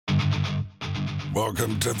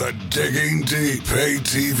Welcome to the Digging Deep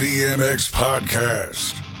ATV MX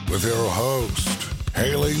podcast with your host,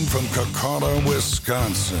 hailing from Kaukauna,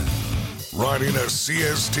 Wisconsin, riding a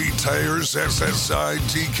CST Tires SSI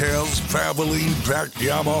decals Valvoline back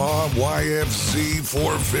Yamaha YFC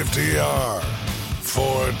 450R,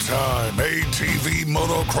 four-time ATV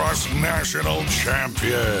motocross national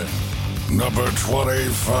champion, number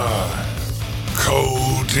 25.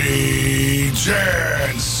 Cody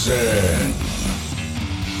Jansen.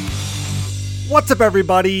 What's up,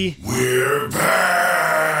 everybody? We're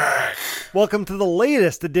back. Welcome to the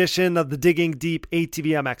latest edition of the Digging Deep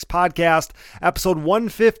ATVMX podcast, episode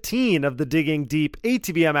 115 of the Digging Deep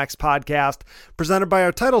ATVMX podcast, presented by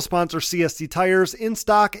our title sponsor, CST Tires, in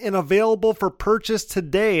stock and available for purchase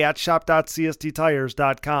today at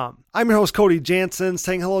shop.csttires.com. I'm your host, Cody Jansen,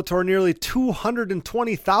 saying hello to our nearly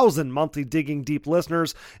 220,000 monthly Digging Deep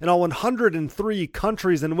listeners in all 103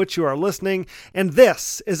 countries in which you are listening, and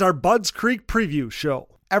this is our Budds Creek preview show.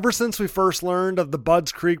 Ever since we first learned of the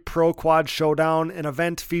Budds Creek Pro Quad Showdown, an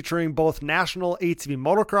event featuring both national ATV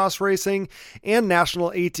motocross racing and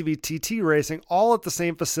national ATV TT racing all at the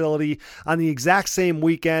same facility on the exact same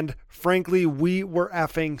weekend, frankly, we were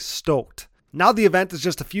effing stoked. Now the event is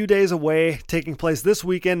just a few days away, taking place this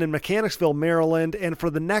weekend in Mechanicsville, Maryland, and for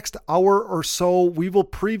the next hour or so, we will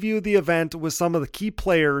preview the event with some of the key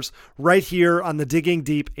players right here on the Digging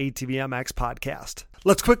Deep ATVMX podcast.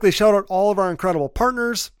 Let's quickly shout out all of our incredible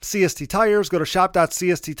partners. CST Tires, go to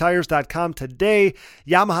shop.csttires.com today.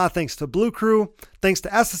 Yamaha, thanks to Blue Crew. Thanks to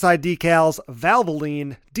SSI Decals,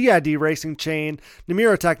 Valvoline, DID Racing Chain,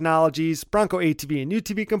 Namura Technologies, Bronco ATV and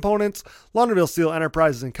UTV Components, Launderville Steel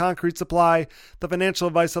Enterprises and Concrete Supply, the financial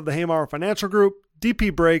advice of the Haymauer Financial Group,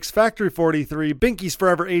 DP Brakes, Factory 43, Binky's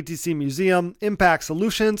Forever ATC Museum, Impact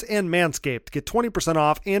Solutions, and Manscaped. Get 20%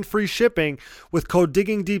 off and free shipping with code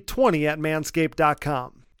DIGGINGDEEP20 at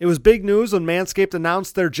manscaped.com. It was big news when Manscaped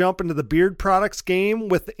announced their jump into the beard products game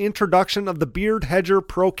with the introduction of the Beard Hedger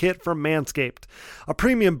Pro Kit from Manscaped. A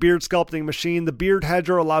premium beard sculpting machine, the Beard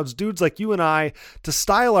Hedger allows dudes like you and I to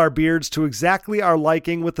style our beards to exactly our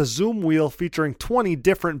liking with a zoom wheel featuring 20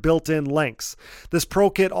 different built-in lengths. This Pro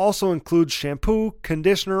Kit also includes shampoo,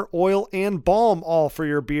 conditioner, oil, and balm, all for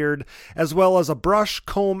your beard, as well as a brush,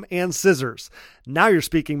 comb, and scissors. Now you're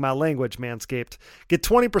speaking my language, Manscaped. Get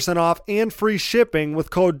 20% off and free shipping with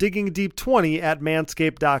code DIGGINGDEEP20 at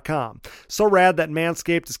manscaped.com. So rad that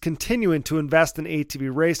Manscaped is continuing to invest in ATV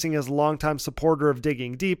racing as a longtime supporter of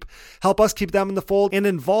Digging Deep. Help us keep them in the fold and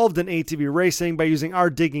involved in ATV racing by using our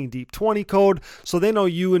DIGGINGDEEP20 code so they know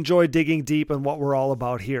you enjoy digging deep and what we're all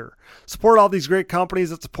about here. Support all these great companies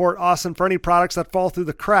that support us, and for any products that fall through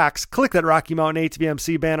the cracks, click that Rocky Mountain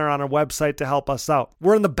ATVMC banner on our website to help us out.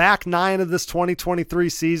 We're in the back nine of this 2023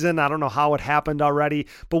 season. I don't know how it happened already,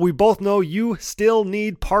 but we both know you still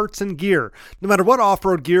need parts and gear. No matter what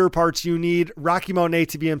off-road gear parts you need, Rocky Mountain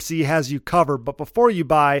ATVMC has you covered. But before you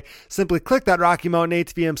buy, simply click that Rocky Mountain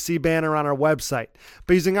ATVMC banner on our website.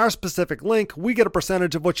 By using our specific link, we get a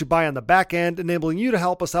percentage of what you buy on the back end, enabling you to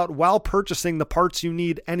help us out while purchasing the parts you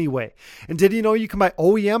need anyway. And did you know you can buy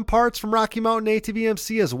OEM parts from Rocky Mountain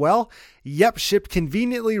ATVMC as well? Yep, shipped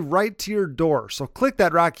conveniently right to your door. So click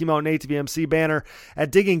that Rocky Mountain ATVMC banner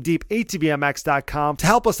at diggingdeepatvmx.com to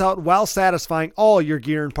help us out while satisfying all your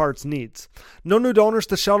gear and parts needs. No new donors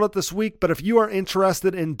to shout out this week, but if you are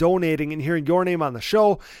interested in donating and hearing your name on the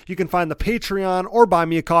show, you can find the Patreon or Buy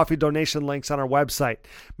Me a Coffee donation links on our website.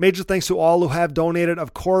 Major thanks to all who have donated,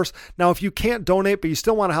 of course. Now, if you can't donate but you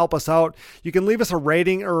still want to help us out, you can leave us a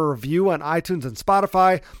rating or a review on iTunes and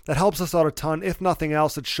Spotify. That helps us out a ton. If nothing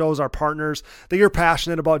else, it shows our partners that you're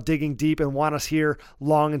passionate about digging deep and want us here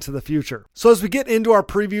long into the future. So as we get into our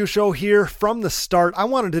preview show here, from the start, I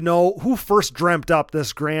wanted to know who first dreamt up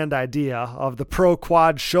this grand idea of the Pro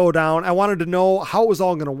Quad Showdown. I wanted to know how it was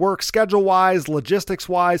all going to work schedule-wise,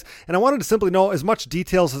 logistics-wise, and I wanted to simply know as much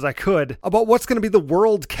details as I could about what's going to be the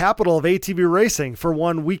world capital of ATV racing for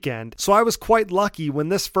one weekend. So I was quite lucky when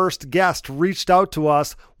this first guest reached out to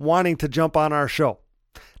us wanting to jump on our show.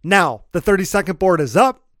 Now, the 30-second board is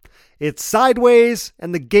up. It's sideways,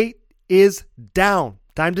 and the gate is down.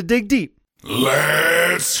 Time to dig deep.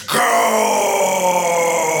 Let's go!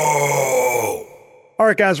 All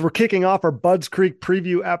right, guys, we're kicking off our Budds Creek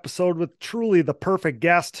preview episode with truly the perfect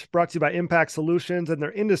guest, brought to you by Impact Solutions and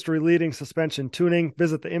their industry-leading suspension tuning.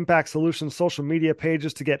 Visit the Impact Solutions social media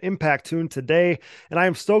pages to get Impact tuned today. And I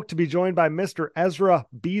am stoked to be joined by Mr. Ezra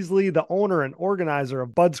Beasley, the owner and organizer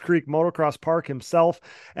of Budds Creek Motocross Park himself.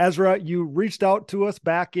 Ezra, you reached out to us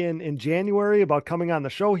back in January about coming on the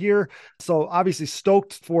show here. So obviously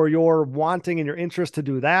stoked for your wanting and your interest to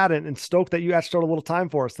do that, and stoked that you etched out a little time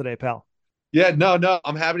for us today, pal. Yeah, no,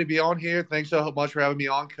 I'm happy to be on here. Thanks so much for having me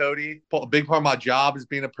on, Cody. A big part of my job is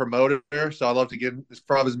being a promoter, so I love to get in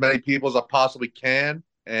front of as many people as I possibly can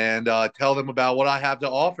and tell them about what I have to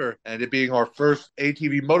offer. And it being our first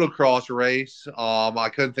ATV motocross race, I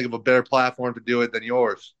couldn't think of a better platform to do it than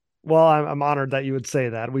yours. Well, I'm honored that you would say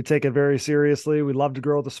that. We take it very seriously. We love to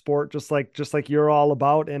grow the sport, just like you're all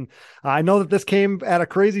about. And I know that this came at a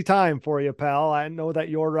crazy time for you, pal. I know that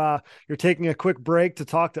you're taking a quick break to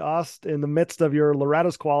talk to us in the midst of your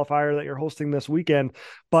Loretta's qualifier that you're hosting this weekend.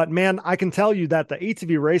 But man, I can tell you that the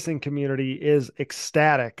ATV racing community is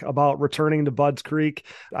ecstatic about returning to Budds Creek.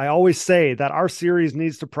 I always say that our series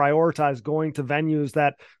needs to prioritize going to venues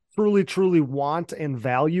that truly want and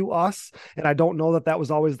value us. And I don't know that that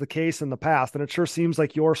was always the case in the past. And it sure seems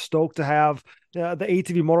like you're stoked to have the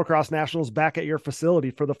ATV Motocross Nationals back at your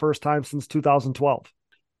facility for the first time since 2012.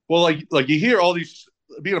 Well, like you hear all these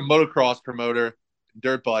being a motocross promoter,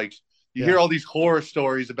 dirt bikes, you Yeah. hear all these horror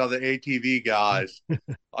stories about the ATV guys.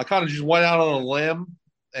 I kind of just went out on a limb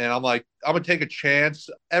and I'm like, I'm gonna take a chance.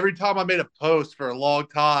 Every time I made a post for a long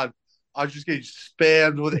time, I was just getting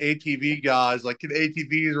spammed with ATV guys. Like, can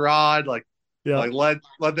ATVs ride? Yeah. Like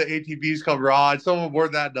let the ATVs come ride. Some of them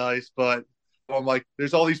weren't that nice, but I'm like,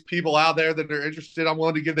 there's all these people out there that are interested. I'm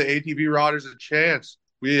willing to give the ATV riders a chance.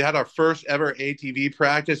 We had our first ever ATV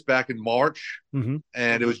practice back in March, Mm-hmm.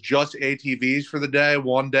 and it was just ATVs for the day,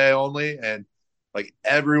 one day only. And like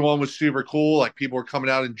everyone was super cool. Like people were coming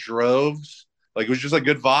out in droves. Like it was just a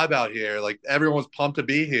good vibe out here. Like everyone was pumped to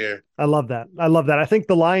be here. I love that. I love that. I think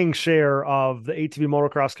the lying share of the ATV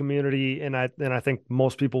motocross community, and I think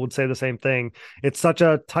most people would say the same thing. It's such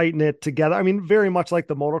a tight knit together. I mean, very much like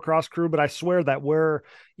the motocross crew, but I swear that we're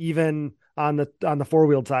even on the four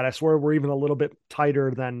wheeled side. I swear we're even a little bit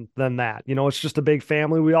tighter than that. You know, it's just a big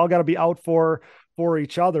family. We all got to be out for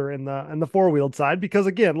each other in the four wheeled side because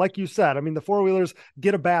again, like you said, I mean, the four wheelers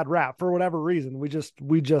get a bad rap for whatever reason. We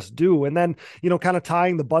just do. And then kind of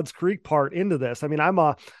tying the Budds Creek part into this. I mean, I'm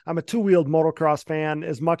a two-wheeled motocross fan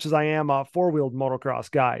as much as I am a four-wheeled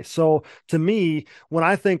motocross guy. So to me, when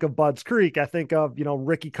I think of Budds Creek, I think of,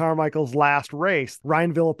 Ricky Carmichael's last race,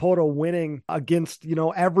 Ryan Villapoto winning against,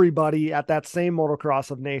 everybody at that same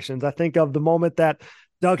motocross of nations. I think of the moment that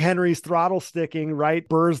Doug Henry's throttle sticking, right,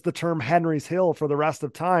 burrs the term Henry's Hill for the rest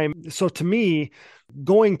of time. So to me,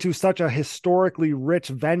 going to such a historically rich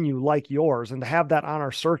venue like yours and to have that on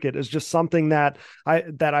our circuit is just something that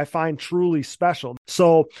I find truly special.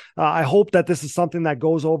 So I hope that this is something that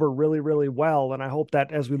goes over really well, and I hope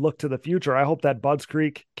that as we look to the future, I hope that Budds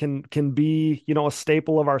Creek can be a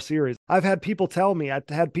staple of our series. I've had people tell me, I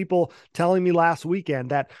had people telling me last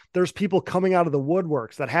weekend that there's people coming out of the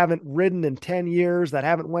woodworks that haven't ridden in 10 years, that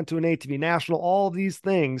haven't went to an ATV National, all of these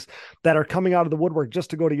things that are coming out of the woodwork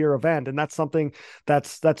just to go to your event, and that's something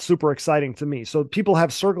that's super exciting to me. So people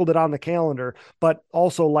have circled it on the calendar, but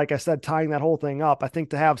also, like I said, tying that whole thing up, I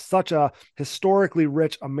think to have such a historically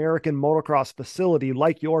rich American motocross facility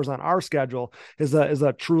like yours on our schedule is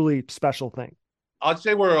a truly special thing. I'd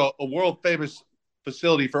say we're a world famous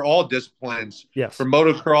facility for all disciplines, Yes. for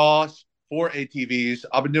motocross, for ATVs.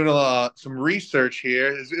 I've been doing some research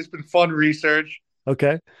here. It's been fun research.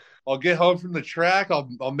 Okay. I'll get home from the track.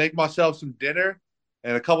 I'll make myself some dinner,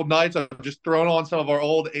 and a couple nights I've just thrown on some of our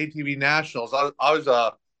old ATV nationals.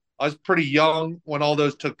 I was pretty young when all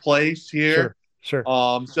those took place here. Sure.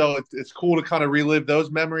 Sure. So it's cool to kind of relive those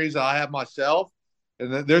memories that I have myself.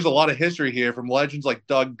 And then there's a lot of history here from legends like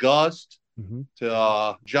Doug Gust Mm-hmm.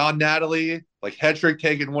 to John Natalie, like Hetrick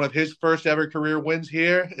taking one of his first ever career wins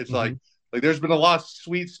here. It's Mm-hmm. like there's been a lot of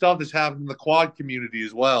sweet stuff that's happened in the quad community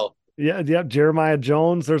as well. Yeah. Jeremiah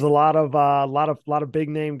Jones. There's a lot of big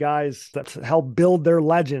name guys that helped build their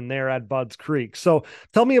legend there at Budds Creek. So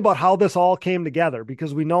tell me about how this all came together,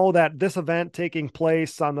 because we know that this event taking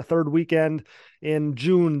place on the third weekend in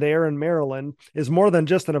June there in Maryland is more than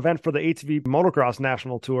just an event for the ATV Motocross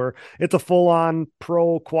National Tour. It's a full-on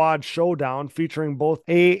pro quad showdown featuring both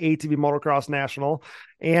a ATV Motocross National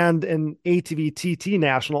and an ATV TT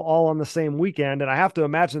National all on the same weekend. And I have to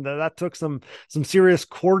imagine that took some serious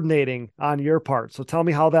coordinating on your part. So tell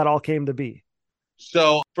me how that all came to be.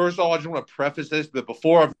 So first of all, I just want to preface this that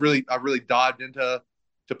before I really dived into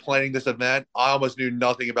planning this event, I almost knew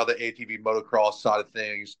nothing about the ATV motocross side of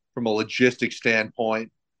things from a logistics standpoint.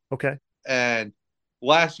 Okay. And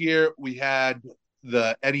last year we had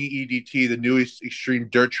the NEEDT, the newest extreme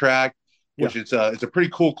dirt track, Yeah. which it's a pretty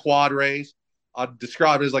cool quad race. I'd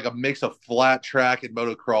describe it as like a mix of flat track and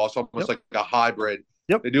motocross, almost Yep. like a hybrid.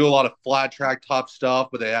 Yep. They do a lot of flat track top stuff,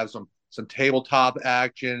 but they have some tabletop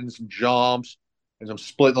action, some jumps, and some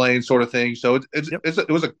split lane sort of thing. So Yep. it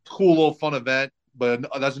was a cool little fun event. but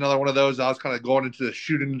that's another one of those. I was kind of going into the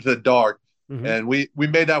shooting into the dark, Hmm. and we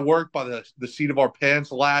made that work by the seat of our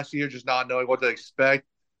pants last year, just not knowing what to expect.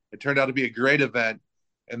 It turned out to be a great event,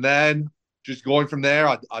 and then just going from there,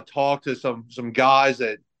 I talked to some guys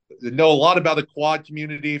that know a lot about the quad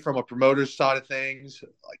community from a promoter's side of things,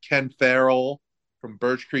 like Ken Farrell from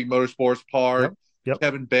Birch Creek Motorsports Yep. Park, Yep.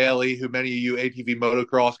 Kevin Bailey, who many of you ATV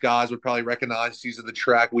motocross guys would probably recognize. He's at the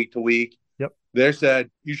track week to week. Yep. They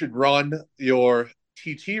said you should run your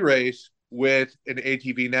TT race with an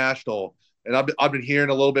ATV national. And I've been hearing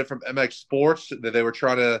a little bit from MX Sports that they were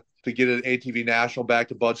trying to get an ATV national back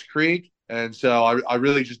to Budds Creek. And so I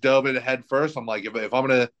really just dove in head first. I'm like, if I'm going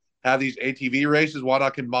to have these ATV races, why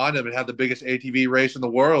not combine them and have the biggest ATV race in the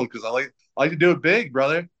world? Because I like to do it big,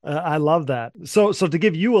 brother. I love that. So to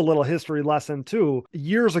give you a little history lesson too,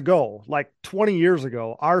 years ago, like 20 years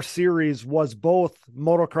ago, our series was both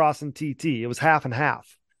motocross and TT. It was half and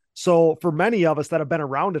half. So for many of us that have been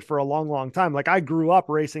around it for a long, long time, like I grew up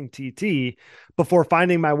racing TT before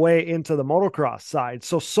finding my way into the motocross side.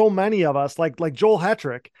 So many of us, like Joel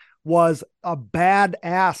Hetrick, was a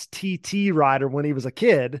badass TT rider when he was a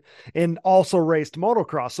kid and also raced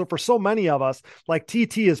motocross. So for so many of us, like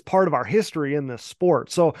TT is part of our history in this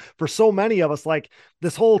sport. So for so many of us, like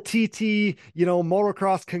this whole TT,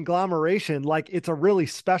 motocross conglomeration, like it's a really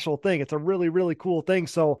special thing. It's a really, really cool thing.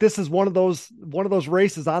 So this is one of those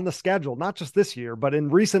races on the schedule, not just this year, but in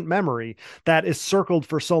recent memory that is circled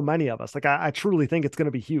for so many of us. Like I truly think it's going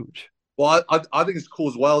to be huge. Well, I think it's cool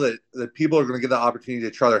as well that people are going to get the opportunity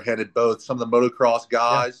to try their hand at both. Some of the motocross Yeah.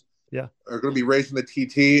 guys Yeah. are going to be racing the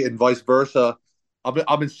TT and vice versa.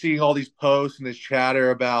 I've been seeing all these posts and this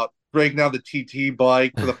chatter about breaking down the TT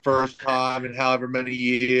bike for the first time in however many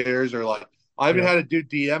years, or like I even Yeah. had a dude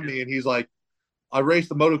DM me and he's like, I race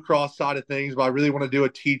the motocross side of things, but I really want to do a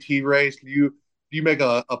TT race. Can you make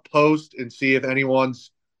a post and see if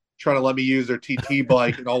anyone's trying to let me use their TT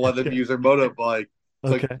bike and I'll let them Okay. use their moto bike? It's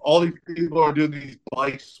like Okay. all these people are doing these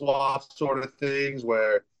bike swaps sort of things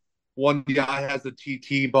where one guy has the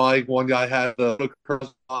TT bike, one guy has the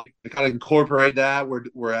motocross bike. To kind of incorporate that,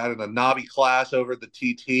 we're adding a knobby class over at the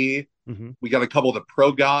TT. Mm-hmm. We got a couple of the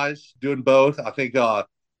pro guys doing both. I think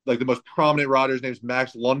like the most prominent rider's name is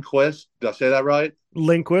Max Lundquist. Did I say that right?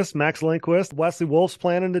 Max Lindquist, Wesley Wolf's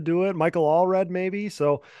planning to do it. Michael Allred maybe.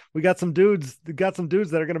 So we got some dudes. Got some dudes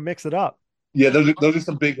that are going to mix it up. Yeah, those are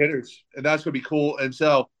some big hitters, and that's gonna be cool. And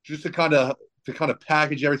so, just to kind of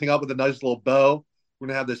package everything up with a nice little bow, we're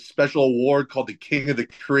gonna have this special award called the King of the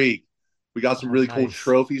Creek. We got some Oh, really cool nice.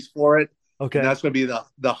 trophies for it, and Okay. that's gonna be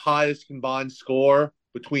the highest combined score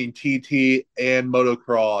between TT and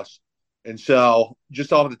motocross. And so,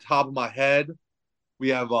 just off the top of my head, we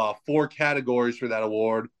have four categories for that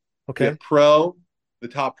award. We Okay. have pro. The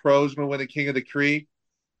top pro is going to win the King of the Creek.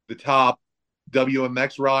 The top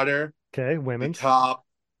WMX rider, Okay. the Women's. top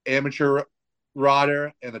amateur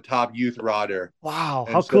rider, and the top youth rider. Wow.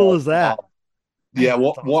 How And cool so, is that? yeah, Man,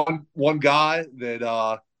 that's awesome. one guy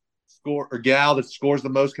that score or gal that scores the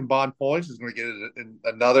most combined points is going to get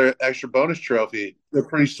another extra bonus trophy. They're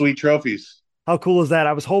pretty sweet trophies. How cool is that?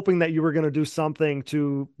 I was hoping that you were going to do something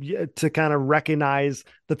to kind of recognize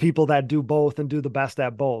the people that do both and do the best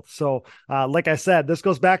at both. So, like I said, this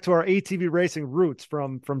goes back to our ATV racing roots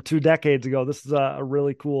from 2 decades ago. This is a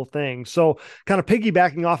really cool thing. So, kind of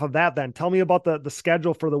piggybacking off of that, then tell me about the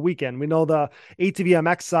schedule for the weekend. We know the ATV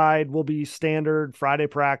MX side will be standard Friday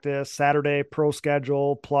practice, Saturday pro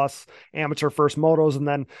schedule plus amateur first motos, and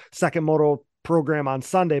then second moto program on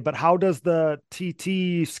Sunday, but how does the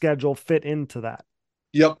TT schedule fit into that?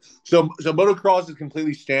 Yep. So motocross is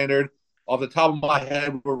completely standard. Off the top of my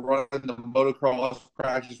head, we're running the motocross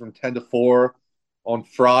practice from 10 to 4 on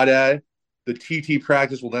Friday. The TT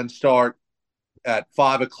practice will then start at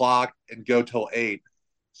 5 o'clock and go till 8.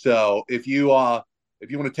 So if you want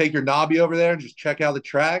to take your knobby over there and just check out the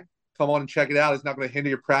track, come on and check it out. It's not going to hinder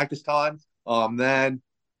your practice time. Then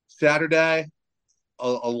Saturday,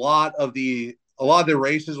 a lot of the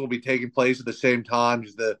races will be taking place at the same time.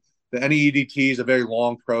 Because the NEDT is a very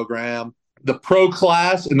long program. The pro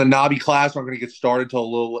class and the knobby class aren't going to get started until a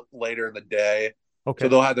little later in the day. So Okay.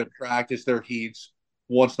 they'll have their practice, their heats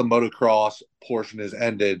once the motocross portion is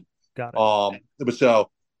ended. Got it. But so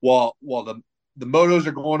while the motos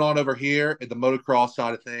are going on over here at the motocross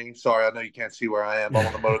side of things. Sorry, I know you can't see where I am. I'm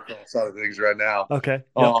on the motocross side of things right now. Okay.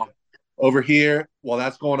 Yep. Um, Over here, while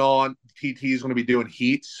that's going on, TT is going to be doing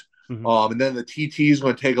heats. Mm-hmm. And then the TT is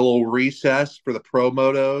going to take a little recess for the pro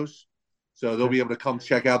motos. So they'll Okay. be able to come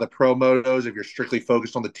check out the pro motos if you're strictly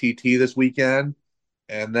focused on the TT this weekend.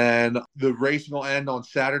 And then the racing will end on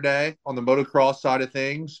Saturday on the motocross side of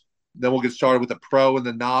things. Then we'll get started with the pro and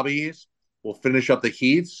the knobbies. We'll finish up the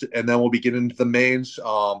heats, and then we'll be getting into the mains,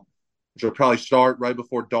 which will probably start right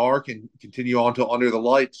before dark and continue on till under the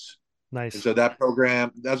lights. And Nice. so that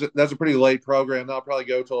program, that's a pretty late program. That'll probably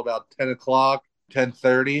go till about 10 o'clock,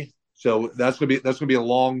 10:30. So that's gonna be a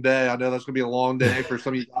long day. I know that's gonna be a long day for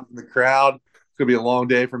some of you guys in the crowd. It's gonna be a long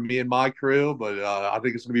day for me and my crew, but I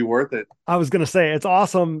think it's gonna be worth it. I was going to say it's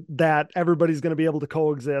awesome that everybody's going to be able to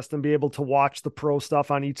coexist and be able to watch the pro stuff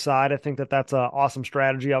on each side. I think that that's an awesome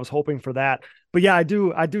strategy. I was hoping for that. But yeah, I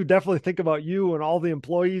do definitely think about you and all the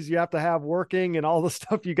employees you have to have working and all the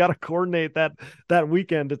stuff you got to coordinate that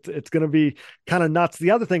weekend. It's going to be kind of nuts.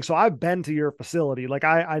 The other thing, so I've been to your facility. Like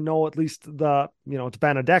I know at least it's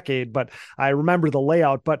been a decade, but I remember the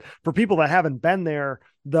layout. But for people that haven't been there,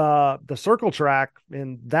 the circle track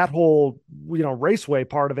and that whole raceway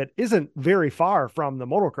part of it isn't very far from the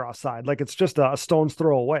motocross side. Like it's just a stone's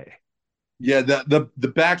throw away. Yeah, the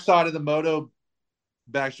backside of the moto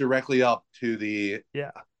backs directly up to the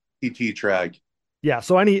Yeah. PT track. Yeah.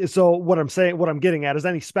 So what I'm getting at is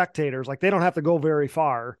any spectators, like they don't have to go very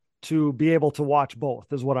far to be able to watch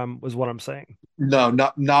both is what I'm saying. No,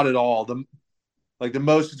 not at all. The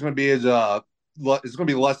most it's going to be is it's going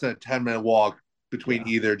to be less than a 10-minute walk between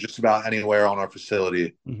Yeah. either just about anywhere on our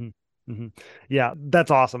facility. Mm-hmm. Mm-hmm. Yeah,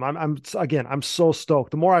 that's awesome. I'm so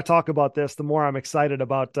stoked. The more I talk about this, the more I'm excited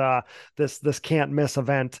about this can't miss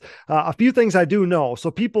event. A few things I do know.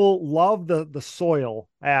 So people love the soil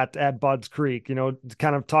at Budds Creek.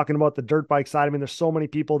 Kind of talking about the dirt bike side. I mean, there's so many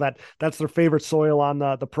people that's their favorite soil on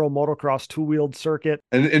the pro motocross two-wheeled circuit.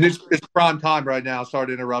 And it's prime time right now. Sorry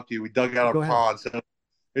to interrupt you. We dug out our Go ahead. pond, so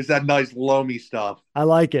it's that nice loamy stuff. I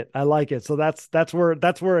like it. I like it. So that's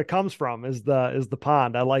where it comes from is the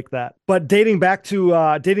pond. I like that. But dating back to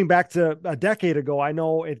a decade ago, I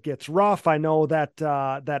know it gets rough. I know that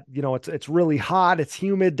it's really hot. It's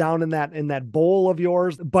humid down in that bowl of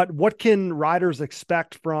yours. But what can riders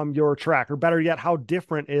expect from your track, or better yet, how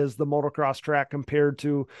different is the motocross track compared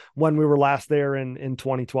to when we were last there in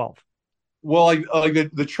 2012? Well,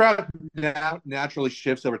 the track naturally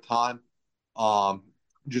shifts over time.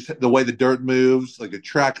 Just the way the dirt moves, like the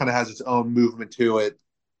track kind of has its own movement to it.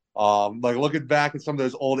 Like looking back at some of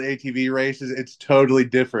those old ATV races, it's totally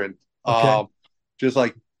different. Okay. Just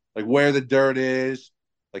like where the dirt is,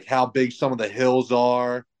 like how big some of the hills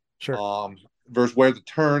are, Sure. versus where the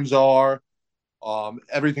turns are.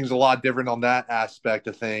 Everything's a lot different on that aspect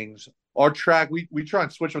of things. Our track, we try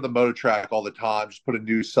and switch with the motor track all the time, just put in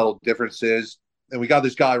new subtle differences. And we got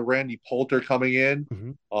this guy Randy Poulter coming in.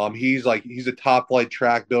 Mm-hmm. He's a top flight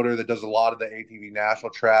track builder that does a lot of the ATV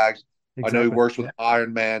national tracks. I know he Exactly. works with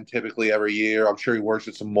Ironman typically every year. I'm sure he works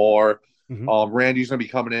with some more. Mm-hmm. Randy's going to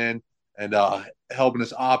be coming in and helping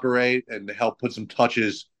us operate and help put some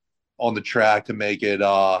touches on the track to make it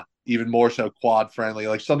even more so quad friendly.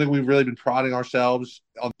 Like something we've really been priding ourselves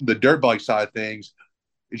on the dirt bike side of things.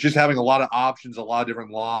 It's just having a lot of options, a lot of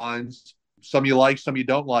different lines. Some you like, some you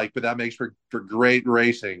don't like, but that makes for great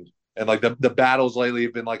racing. And like the battles lately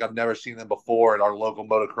have been like I've never seen them before at our local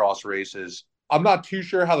motocross races. I'm not too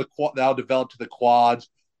sure how that'll develop to the quads,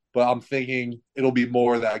 but I'm thinking it'll be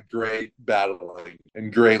more of that great battling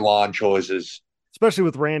and great line choices. Especially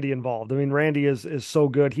with Randy involved. I mean, Randy is so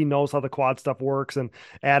good. He knows how the quad stuff works, and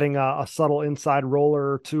adding a subtle inside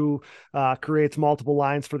roller or two creates multiple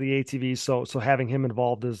lines for the ATV. So having him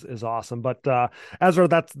involved is awesome. But Ezra,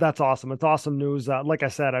 that's awesome. It's awesome news. Like I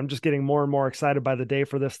said, I'm just getting more and more excited by the day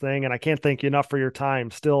for this thing, and I can't thank you enough for your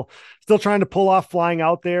time. Still trying to pull off flying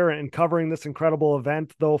out there and covering this incredible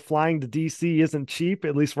event. Though flying to DC isn't cheap,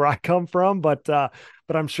 at least where I come from, but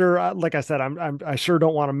I'm sure, like I said, I sure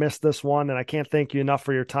don't want to miss this one, and I can't thank you enough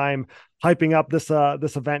for your time hyping up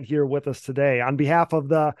this event here with us today. On behalf of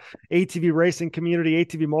the ATV racing community,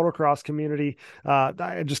 ATV motocross community,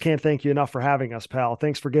 I just can't thank you enough for having us, pal.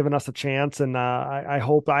 Thanks for giving us a chance, and I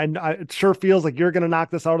hope it sure feels like you're going to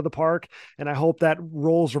knock this out of the park, and I hope that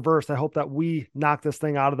roles reversed. I hope that we knock this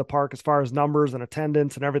thing out of the park as far as numbers and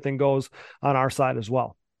attendance and everything goes on our side as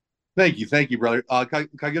well. Thank you, brother. Can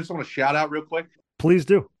I give someone a shout out real quick? Please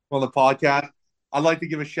do. On the podcast. I'd like to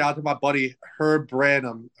give a shout out to my buddy Herb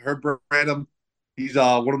Branham. Herb Branham, he's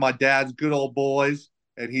one of my dad's good old boys,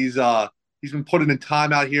 and he's been putting in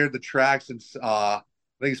time out here at the track since I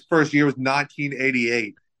think his first year was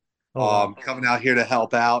 1988. Oh, wow. Coming out here to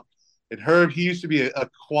help out. And Herb, he used to be a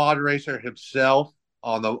quad racer himself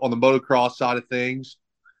on the motocross side of things,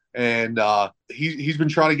 and he's been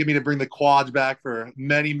trying to get me to bring the quads back for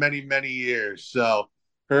many, many, many years. So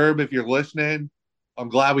Herb, if you're listening, I'm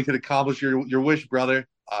glad we could accomplish your wish, brother.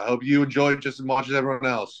 I hope you enjoyed it just as much as everyone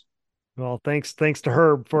else. Well, thanks to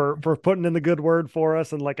Herb for putting in the good word for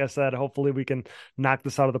us. And like I said, hopefully we can knock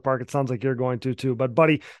this out of the park. It sounds like you're going to too. But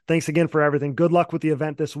buddy, thanks again for everything. Good luck with the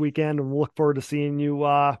event this weekend, and we'll look forward to seeing you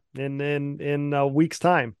in a week's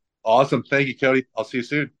time. Awesome. Thank you, Cody. I'll see you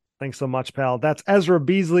soon. Thanks so much, pal. That's Ezra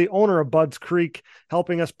Beasley, owner of Budds Creek,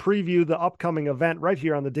 helping us preview the upcoming event right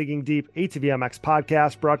here on the Digging Deep ATVMX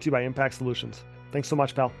podcast, brought to you by Impact Solutions. Thanks so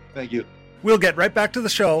much, pal. Thank you. We'll get right back to the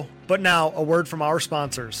show, but now a word from our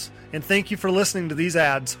sponsors. And thank you for listening to these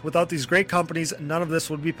ads. Without these great companies, none of this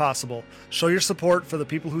would be possible. Show your support for the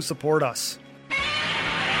people who support us.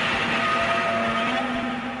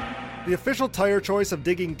 The official tire choice of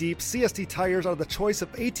Digging Deep, CST tires are the choice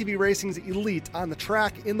of ATV racing's elite on the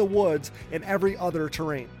track, in the woods, and every other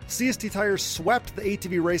terrain. CST tires swept the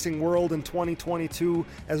ATV racing world in 2022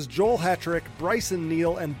 as Joel Hetrick, Bryson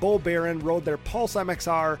Neal, and Bo Barron rode their Pulse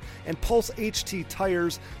MXR and Pulse HT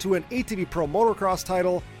tires to an ATV Pro Motocross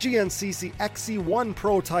title, GNCC XC1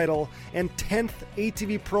 Pro title, and 10th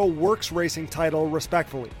ATV Pro Works Racing title,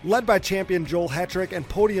 respectively. Led by champion Joel Hetrick and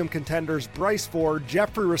podium contenders Bryce Ford,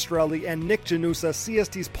 Jeffrey Rastrelli, and Nick Janusa,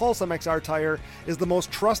 CST's Pulse MXR tire is the most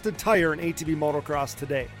trusted tire in ATV motocross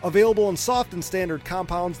today. Available in soft and standard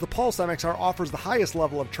compounds, the Pulse MXR offers the highest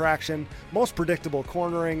level of traction, most predictable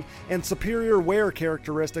cornering, and superior wear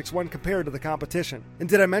characteristics when compared to the competition. And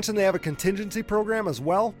did I mention they have a contingency program as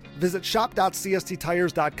well? Visit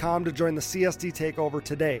shop.csttires.com to join the CST takeover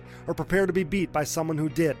today, or prepare to be beat by someone who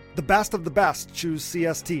did. The best of the best choose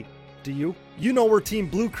CST. Do you? You know we're Team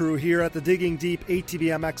Blue Crew here at the Digging Deep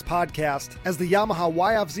ATVMX podcast, as the Yamaha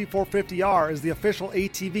YFZ450R is the official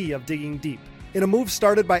ATV of Digging Deep. In a move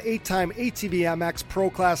started by 8-time ATVMX Pro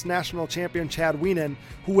Class National Champion Chad Wienen,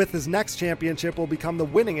 who with his next championship will become the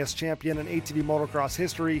winningest champion in ATV motocross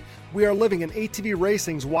history, we are living in ATV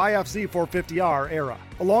racing's YFZ450R era.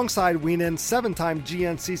 Alongside Wienen, 7-time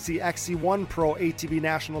GNCC XC1 Pro ATV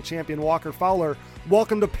National Champion Walker Fowler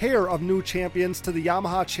welcomed a pair of new champions to the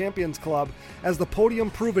Yamaha Champions Club, as the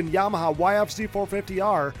podium-proven Yamaha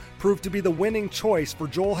YFZ450R proved to be the winning choice for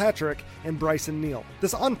Joel Hetrick and Bryson Neal.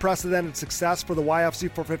 This unprecedented success for the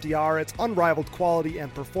YFZ450R, its unrivaled quality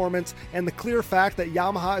and performance, and the clear fact that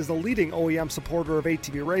Yamaha is the leading OEM supporter of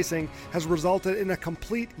ATV racing has resulted in a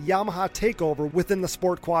complete Yamaha takeover within the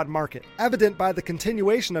sport quad market. Evident by the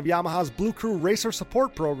continuation of Yamaha's Blue Crew Racer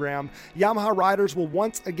Support Program, Yamaha riders will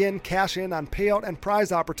once again cash in on payout and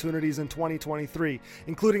prize opportunities in 2023,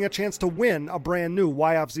 including a chance to win a brand new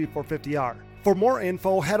YFZ450R. For more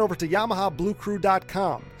info, head over to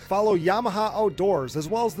YamahaBlueCrew.com. Follow Yamaha Outdoors, as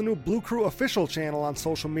well as the new Blue Crew official channel on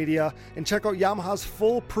social media, and check out Yamaha's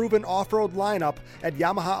full proven off-road lineup at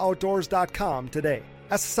YamahaOutdoors.com today.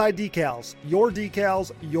 SSI Decals,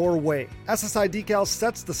 your way. SSI Decals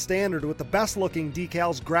sets the standard with the best looking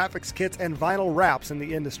decals, graphics kits, and vinyl wraps in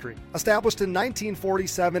the industry. Established in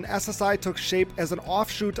 1947, SSI took shape as an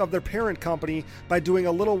offshoot of their parent company by doing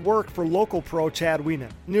a little work for local pro Chad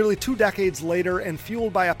Wienen. Nearly 2 decades later, and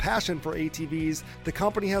fueled by a passion for ATVs, the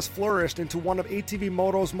company has flourished into one of ATV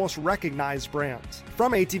Moto's most recognized brands.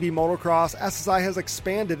 From ATV motocross, SSI has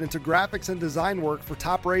expanded into graphics and design work for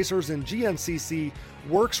top racers in GNCC,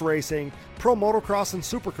 Works Racing, Pro Motocross and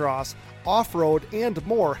Supercross, off-road, and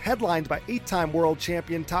more, headlined by 8-time world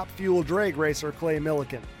champion top fuel drag racer Clay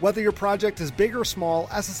Milliken. Whether your project is big or small,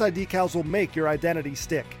 SSI Decals will make your identity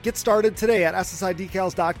stick. Get started today at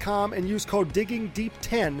SSIDecals.com and use code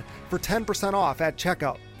DIGGINGDEEP10 for 10% off at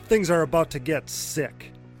checkout. Things are about to get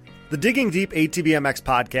sick. The Digging Deep ATVMX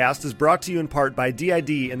podcast is brought to you in part by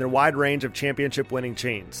DID and their wide range of championship-winning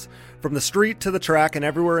chains. From the street to the track and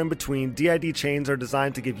everywhere in between, DID chains are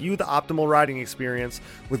designed to give you the optimal riding experience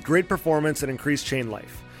with great performance and increased chain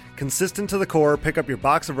life. Consistent to the core, pick up your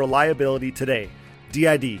box of reliability today.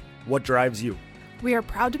 DID, what drives you? We are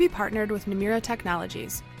proud to be partnered with Namura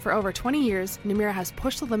Technologies. For over 20 years, Namura has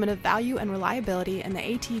pushed the limit of value and reliability in the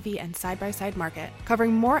ATV and side-by-side market.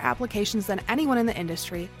 Covering more applications than anyone in the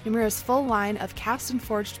industry, Namura's full line of cast and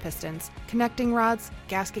forged pistons, connecting rods,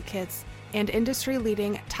 gasket kits, and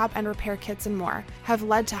industry-leading top-end repair kits and more have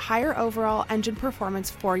led to higher overall engine performance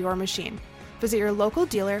for your machine. Visit your local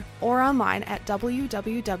dealer or online at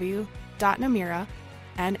www.namura.com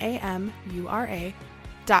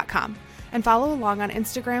and follow along on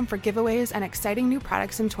Instagram for giveaways and exciting new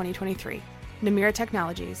products in 2023. Namura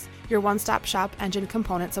Technologies, your one-stop shop engine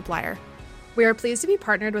component supplier. We are pleased to be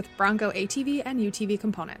partnered with Bronco ATV and UTV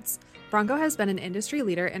Components. Bronco has been an industry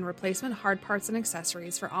leader in replacement hard parts and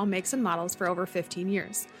accessories for all makes and models for over 15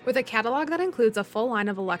 years. With a catalog that includes a full line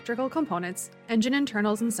of electrical components, engine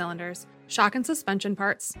internals and cylinders, shock and suspension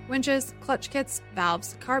parts, winches, clutch kits,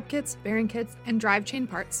 valves, carb kits, bearing kits, and drive chain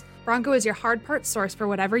parts. Bronco is your hard parts source for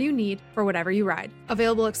whatever you need, for whatever you ride.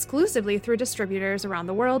 Available exclusively through distributors around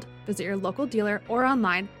the world. Visit your local dealer or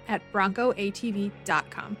online at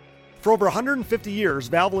broncoatv.com. For over 150 years,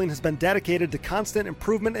 Valvoline has been dedicated to constant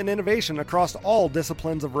improvement and innovation across all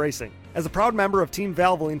disciplines of racing. As a proud member of Team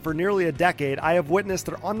Valvoline for nearly a decade, I have witnessed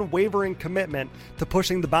their unwavering commitment to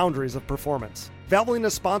pushing the boundaries of performance. Valvoline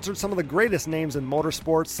has sponsored some of the greatest names in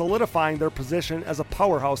motorsports, solidifying their position as a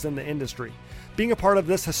powerhouse in the industry. Being a part of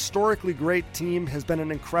this historically great team has been an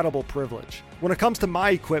incredible privilege. When it comes to my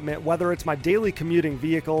equipment, whether it's my daily commuting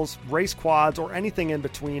vehicles, race quads, or anything in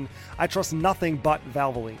between, I trust nothing but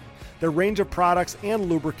Valvoline. Their range of products and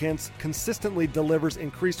lubricants consistently delivers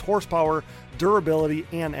increased horsepower, durability,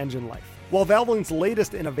 and engine life. While Valvoline's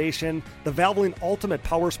latest innovation, the Valvoline Ultimate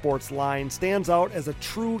Powersports line, stands out as a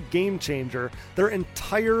true game changer, their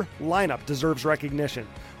entire lineup deserves recognition.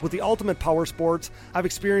 With the Ultimate Powersports, I've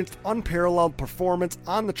experienced unparalleled performance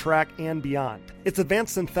on the track and beyond. Its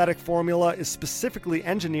advanced synthetic formula is specifically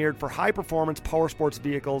engineered for high-performance powersports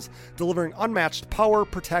vehicles, delivering unmatched power,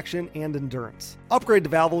 protection, and endurance. Upgrade to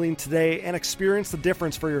Valvoline today and experience the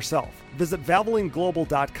difference for yourself. Visit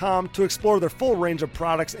ValvolineGlobal.com to explore their full range of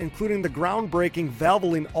products, including the groundbreaking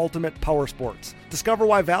Valvoline Ultimate Powersports. Discover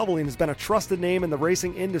why Valvoline has been a trusted name in the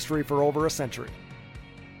racing industry for over a century.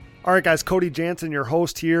 All right, guys, Cody Jansen, your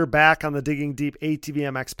host here, back on the Digging Deep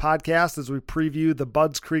ATVMX podcast as we preview the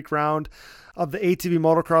Budds Creek round of the ATV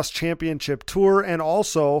Motocross Championship Tour. And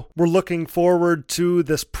also, we're looking forward to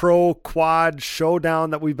this Pro Quad Showdown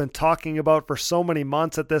that we've been talking about for so many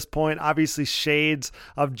months at this point. Obviously, shades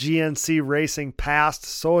of GNC Racing past.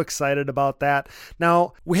 So excited about that.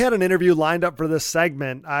 Now, we had an interview lined up for this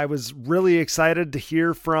segment. I was really excited to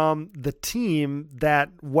hear from the team that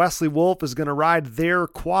Wesley Wolf is going to ride their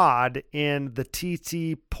quad in the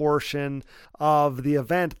TT portion of the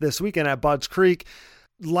event this weekend at Budds Creek.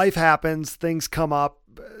 Life happens, things come up.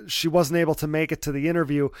 She wasn't able to make it to the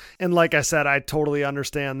interview. And like I said, I totally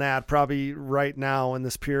understand that probably right now in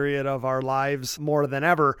this period of our lives more than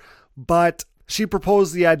ever. But she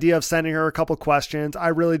proposed the idea of sending her a couple questions. I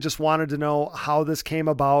really just wanted to know how this came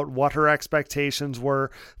about, what her expectations were,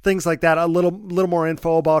 things like that. A little more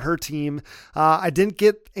info about her team. I didn't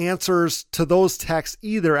get answers to those texts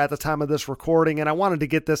either at the time of this recording, and I wanted to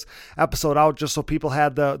get this episode out just so people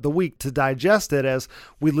had the week to digest it as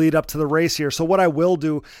we lead up to the race here. So what I will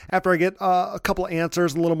do after I get a couple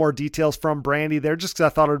answers, a little more details from Brandy there, just because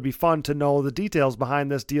I thought it would be fun to know the details behind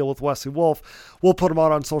this deal with Wesley Wolf, we'll put them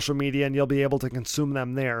out on social media and you'll be able to consume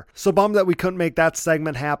them there. So bummed that we couldn't make that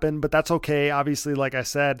segment happen, but that's okay. Obviously, like I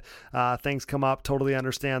said, things come up, totally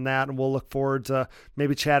understand that, and we'll look forward to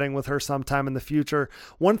maybe chatting with her sometime in the future.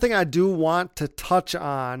 One thing I do want to touch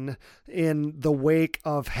on in the wake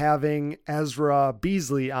of having Ezra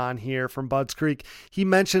Beasley on here from Budds Creek, he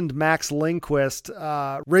mentioned Max Lindquist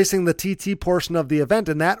racing the TT portion of the event,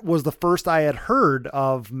 and that was the first I had heard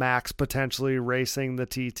of Max potentially racing the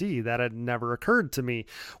TT. That had never occurred to me.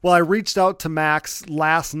 Well, I reached out to Max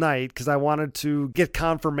last night because I wanted to get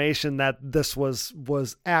confirmation that this was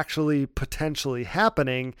actually potentially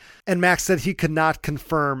happening, and Max said he could not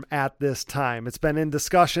confirm at this time. It's been in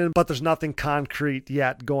discussion, but there's nothing concrete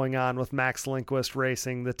yet going on with Max Lindquist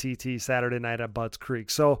racing the TT Saturday night at Budds Creek.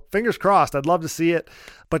 So fingers crossed. I'd love to see it,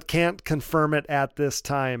 but can't confirm it at this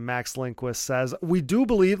time, Max Lindquist says. We do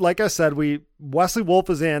believe, like I said, Wesley Wolf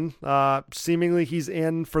is in. Seemingly he's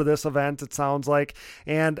in for this event, it sounds like.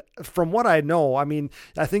 And from what I know, I mean,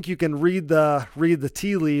 I think you can read the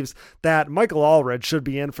tea leaves that Michael Allred should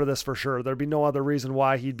be in for this for sure. There'd be no other reason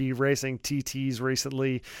why he'd be racing TTs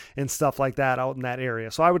recently and stuff like that out in that area.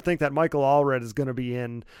 So I would think that Michael Allred is going to be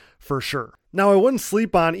in for sure. Now, I wouldn't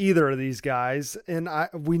sleep on either of these guys, and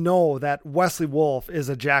we know that Wesley Wolf is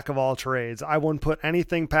a jack of all trades. I wouldn't put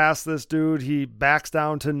anything past this dude. He backs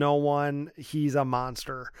down to no one. He's a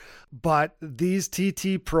monster. But these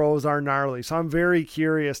TT pros are gnarly, so I'm very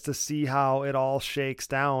curious to see how it all shakes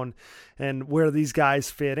down and where these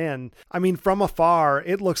guys fit in. I mean, from afar,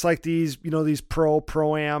 it looks like these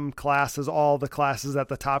pro-am classes, all the classes that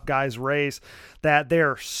the top guys race, that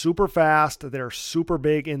they're super fast, they're super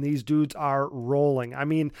big, and these dudes are rolling. I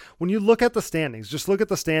mean, when you look at the standings, just look at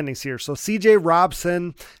the standings here. So CJ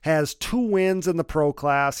Robson has 2 wins in the pro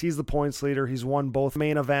class. He's the points leader. He's won both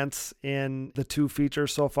main events in the 2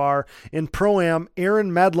 features so far. In Pro-Am,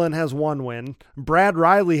 Aaron Medlin has 1 win. Brad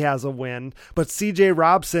Riley has a win, but CJ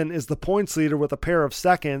Robson is the points leader with a pair of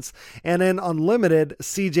seconds. And in Unlimited,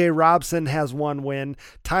 CJ Robson has 1 win.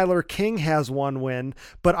 Tyler King has 1 win,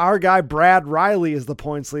 but our guy Brad Riley is the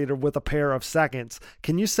points leader with a pair of seconds.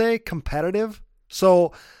 Can you say say competitive.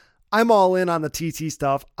 So I'm all in on the TT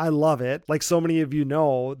stuff. I love it. Like so many of you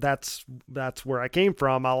know, that's where I came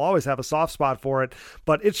from. I'll always have a soft spot for it,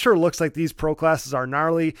 but it sure looks like these pro classes are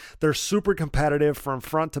gnarly. They're super competitive from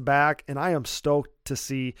front to back, and I am stoked to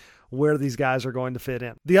see where these guys are going to fit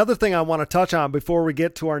in. The other thing I want to touch on before we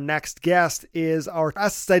get to our next guest is our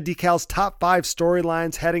SSI Decals top 5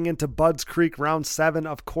 storylines heading into Budds Creek round 7,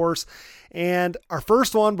 of course. And our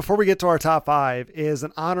first one, before we get to our top 5, is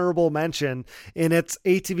an honorable mention, and it's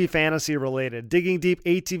ATV fantasy related. Digging Deep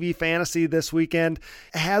ATV Fantasy this weekend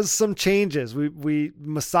has some changes. We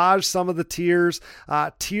massaged some of the tiers.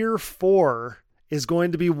 Tier 4 is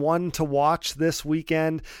going to be one to watch this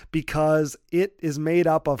weekend because it is made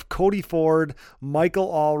up of Cody Ford, Michael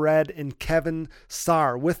Allred, and Kevin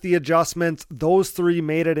Sarr. With the adjustments, those 3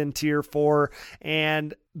 made it in Tier 4,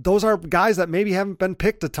 and those are guys that maybe haven't been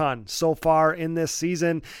picked a ton so far in this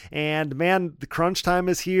season. And man, the crunch time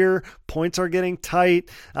is here. Points are getting tight.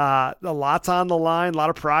 A lot's on the line, a lot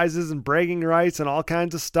of prizes and bragging rights and all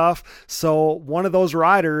kinds of stuff. So one of those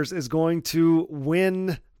riders is going to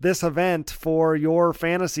win this event for your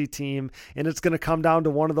fantasy team, and it's going to come down to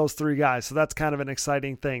one of those 3 guys. So that's kind of an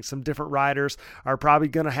exciting thing. Some different riders are probably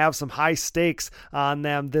going to have some high stakes on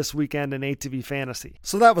them this weekend in ATV fantasy.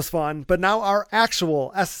 So that was fun. But now our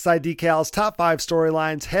actual SSI Decals top 5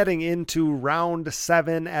 storylines heading into round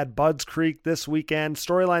 7 at Budds Creek this weekend.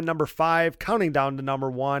 Storyline number 5, counting down to number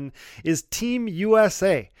 1, is Team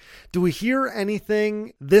USA. Do we hear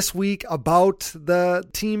anything this week about the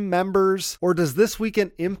team members, or does this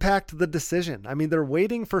weekend impact the decision? I mean, they're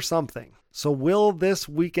waiting for something. So will this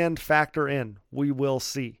weekend factor in? We will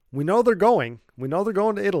see. We know they're going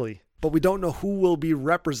to Italy, but we don't know who will be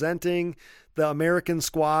representing the American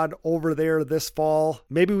squad over there this fall.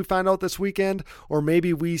 Maybe we find out this weekend, or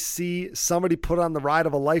maybe we see somebody put on the ride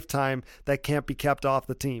of a lifetime that can't be kept off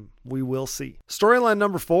the team. We will see. Storyline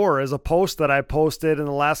number 4 is a post that I posted in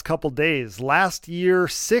the last couple days. Last year,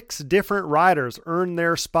 6 different riders earned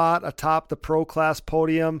their spot atop the pro class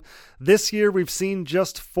podium. This year, we've seen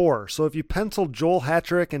just 4. So if you pencil Joel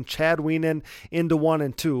Hetrick and Chad Wienen into 1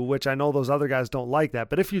 and 2, which I know those other guys don't like that,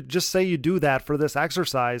 but if you just say you do that for this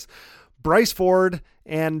exercise, Bryce Ford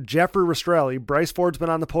and Jeffrey Rastrelli. Bryce Ford's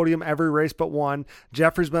been on the podium every race but one.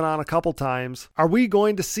 Jeffrey's been on a couple times. Are we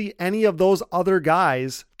going to see any of those other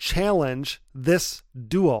guys challenge this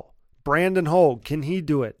duo? Brandon Hogue, can he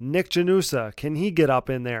do it? Nick Janusa, can he get up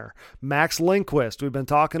in there? Max Lindquist, we've been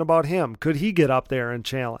talking about him. Could he get up there and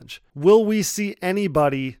challenge? Will we see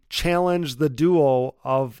anybody challenge the duo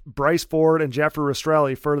of Bryce Ford and Jeffrey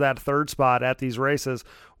Rastrelli for that 3rd spot at these races?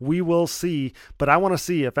 We will see, but I want to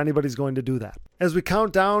see if anybody's going to do that. As we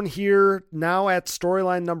count down here now at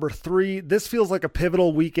storyline number 3, this feels like a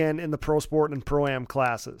pivotal weekend in the Pro Sport and Pro-Am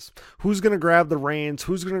classes. Who's going to grab the reins?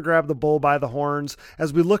 Who's going to grab the bull by the horns?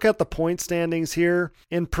 As we look at the point standings here,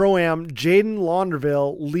 in Pro-Am, Jaden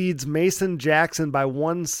Launderville leads Mason Jackson by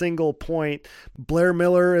 1 single point. Blair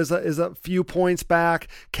Miller is a few points back.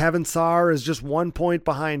 Kevin Sarr is just 1 point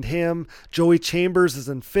behind him. Joey Chambers is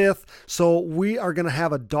in 5th. So we are going to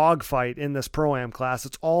have a dogfight in this Pro-Am class.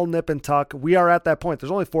 It's all nip and tuck. We are at that point.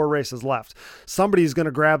 There's only 4 races left. Somebody's going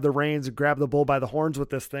to grab the reins and grab the bull by the horns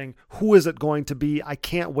with this thing. Who is it going to be? I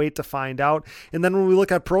can't wait to find out. And then when we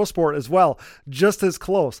look at Pro Sport as well, just as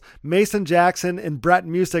close. Mason Jackson and Brett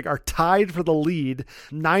Musick are tied for the lead.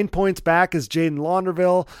 9 points back is Jaden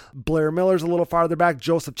Launderville. Blair Miller's a little farther back.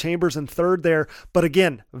 Joseph Chambers in 3rd there. But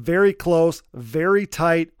again, very close, very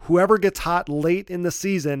tight. Whoever gets hot late in the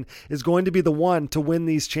season is going to be the one to win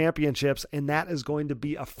these championships, and that is going to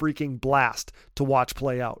be a freaking blast to watch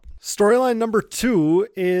play out. Storyline number 2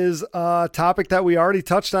 is a topic that we already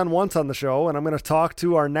touched on once on the show, and I'm going to talk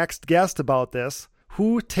to our next guest about this.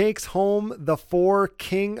 Who takes home the 4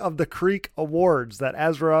 King of the Creek awards that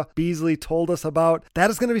Ezra Beasley told us about?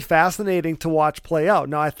 That is going to be fascinating to watch play out.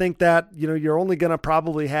 Now, I think that, you're only going to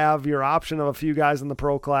probably have your option of a few guys in the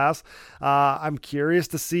pro class. I'm curious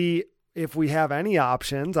to see if we have any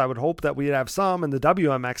options. I would hope that we'd have some in the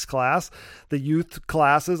WMX class. The youth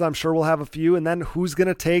classes, I'm sure we'll have a few. And then who's going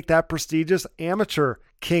to take that prestigious amateur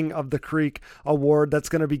King of the Creek award that's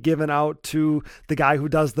going to be given out to the guy who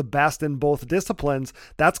does the best in both disciplines?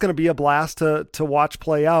 That's going to be a blast to watch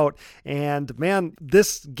play out. And man,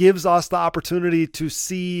 this gives us the opportunity to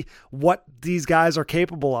see what these guys are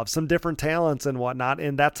capable of, some different talents and whatnot.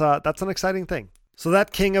 And that's an exciting thing. So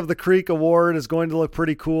that King of the Creek award is going to look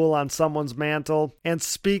pretty cool on someone's mantle. And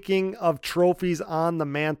speaking of trophies on the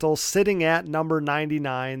mantle, sitting at number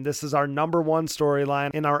 99, this is our number one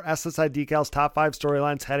storyline in our SSI Decals top 5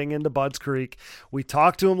 storylines heading into Budds Creek. We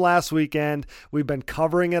talked to him last weekend. We've been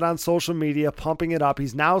covering it on social media, pumping it up.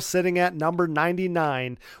 He's now sitting at number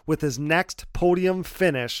 99 with his next podium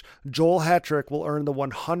finish. Joel Hetrick will earn the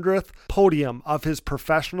 100th podium of his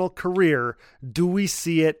professional career. Do we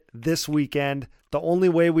see it this weekend? The only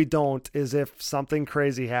way we don't is if something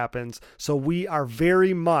crazy happens. So we are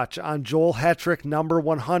very much on Joel Hetrick number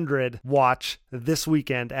 100 watch this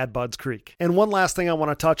weekend at Budds Creek. And one last thing I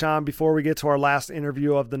want to touch on before we get to our last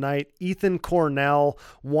interview of the night. Ethan Cornell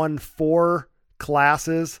won 4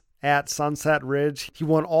 classes at Sunset Ridge. He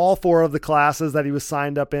won all 4 of the classes that he was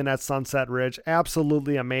signed up in at Sunset Ridge.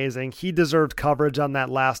 Absolutely amazing. He deserved coverage on that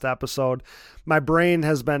last episode. My brain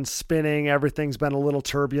has been spinning. Everything's been a little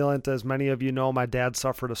turbulent. As many of you know, my dad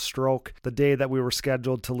suffered a stroke the day that we were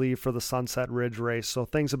scheduled to leave for the Sunset Ridge race. So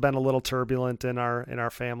things have been a little turbulent in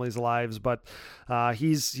our family's lives, but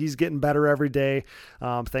he's getting better every day.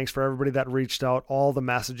 Thanks for everybody that reached out, all the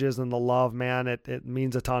messages and the love, man. It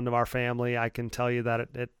means a ton to our family. I can tell you that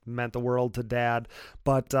it meant the world to Dad.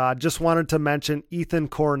 But just wanted to mention Ethan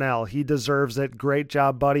Cornell. He deserves it. Great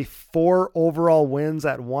job, buddy. 4 overall wins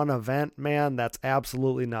at one event, man. That's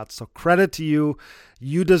absolutely nuts. So credit to you.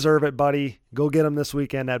 You deserve it, buddy. Go get him this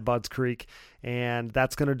weekend at Budds Creek. And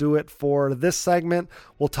that's going to do it for this segment.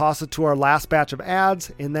 We'll toss it to our last batch of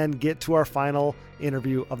ads and then get to our final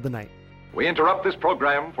interview of the night. We interrupt this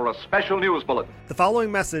program for a special news bulletin. The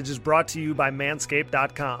following message is brought to you by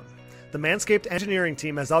Manscaped.com. The Manscaped engineering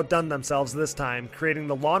team has outdone themselves this time, creating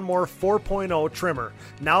the Lawnmower 4.0 trimmer,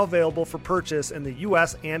 now available for purchase in the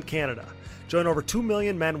U.S. and Canada. Join over 2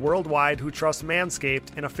 million men worldwide who trust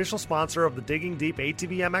Manscaped, an official sponsor of the Digging Deep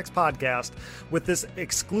ATV MX podcast, with this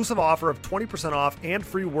exclusive offer of 20% off and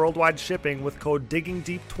free worldwide shipping with code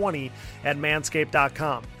DIGGINGDEEP20 at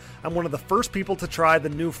manscaped.com. I'm one of the first people to try the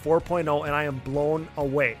new 4.0 and I am blown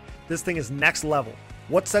away. This thing is next level.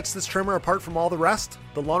 What sets this trimmer apart from all the rest?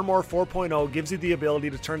 The Lawnmower 4.0 gives you the ability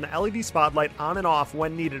to turn the LED spotlight on and off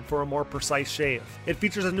when needed for a more precise shave. It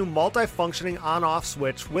features a new multi-functioning on-off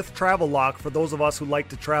switch with travel lock for those of us who like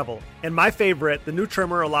to travel. And my favorite, the new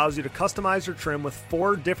trimmer allows you to customize your trim with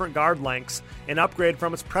 4 different guard lengths, an upgrade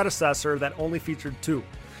from its predecessor that only featured 2.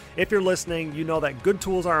 If you're listening, you know that good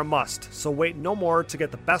tools are a must, so wait no more to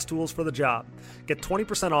get the best tools for the job. Get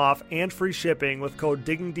 20% off and free shipping with code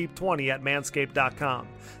DIGGINGDEEP20 at manscaped.com.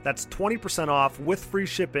 That's 20% off with free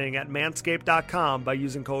shipping at manscaped.com by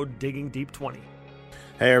using code DIGGINGDEEP20.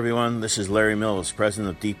 Hey everyone, this is Larry Mills,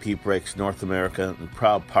 president of DP Brakes North America and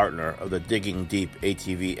proud partner of the Digging Deep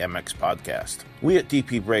ATV MX podcast. We at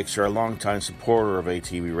DP Brakes are a longtime supporter of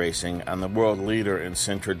ATV racing and the world leader in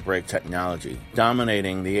sintered brake technology,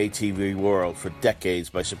 dominating the ATV world for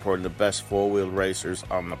decades by supporting the best four-wheel racers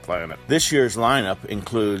on the planet. This year's lineup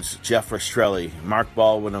includes Jeff Rastrelli, Mark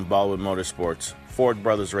Baldwin and Baldwin Motorsports, Ford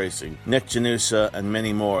Brothers Racing, Nick Janusa, and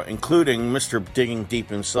many more, including Mr. Digging Deep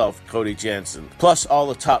himself, Cody Jansen. Plus all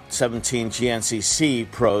the top 17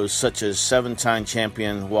 GNCC pros such as 7-time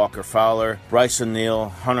champion Walker Fowler, Bryson Neal,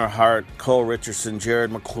 Hunter Hart, Cole Richardson,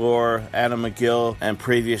 Jared McClure, Adam McGill, and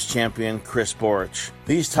previous champion Chris Borich.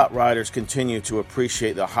 These top riders continue to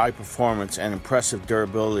appreciate the high performance and impressive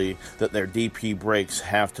durability that their DP brakes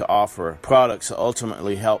have to offer, products that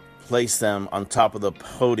ultimately help place them on top of the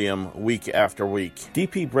podium week after week.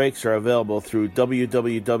 DP brakes are available through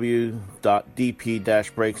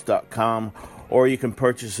www.dp-brakes.com, or you can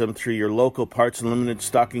purchase them through your local Parts Unlimited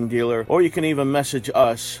stocking dealer, or you can even message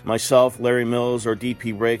us, myself, Larry Mills, or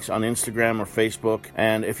DP Brakes on Instagram or Facebook.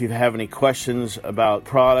 And if you have any questions about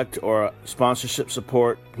product or sponsorship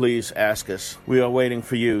support, please ask us. We are waiting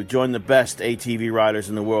for you. Join the best ATV riders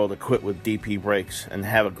in the world equipped with DP Brakes, and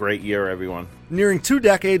have a great year, everyone. Nearing 2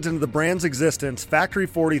 decades into the brand's existence, Factory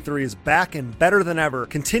 43 is back and better than ever,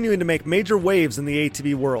 continuing to make major waves in the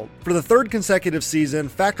ATV world. For the 3rd consecutive season,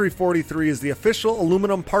 Factory 43 is the official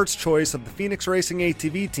aluminum parts choice of the Phoenix Racing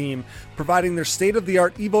ATV team, providing their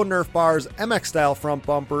state-of-the-art Evo Nerf bars, MX-style front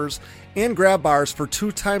bumpers, and grab bars for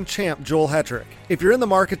 2-time champ Joel Hetrick. If you're in the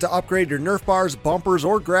market to upgrade your Nerf bars, bumpers,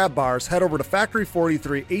 or grab bars, head over to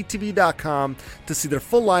Factory43ATV.com to see their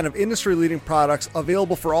full line of industry-leading products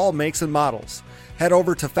available for all makes and models. Head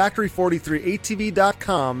over to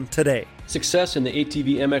Factory43ATV.com today. Success in the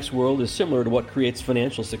ATV MX world is similar to what creates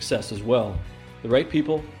financial success as well. The right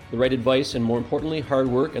people, the right advice, and more importantly, hard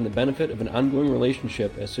work and the benefit of an ongoing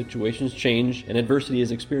relationship as situations change and adversity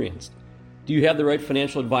is experienced. Do you have the right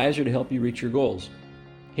financial advisor to help you reach your goals?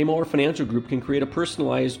 Haymower Financial Group can create a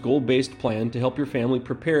personalized, goal-based plan to help your family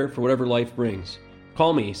prepare for whatever life brings.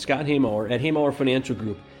 Call me, Scott Haymower, at Haymower Financial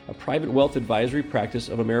Group, a private wealth advisory practice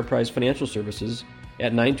of Ameriprise Financial Services,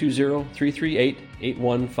 at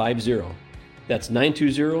 920-338-8150. That's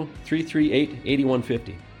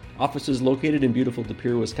 920-338-8150. Offices located in beautiful De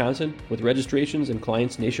Pere, Wisconsin, with registrations and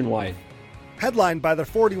clients nationwide. Headlined by their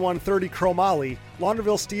 4130 Chromoly,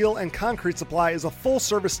 Launderville Steel and Concrete Supply is a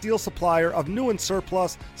full-service steel supplier of new and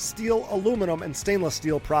surplus steel, aluminum, and stainless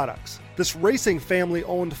steel products. This racing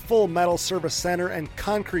family-owned full metal service center and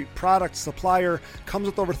concrete product supplier comes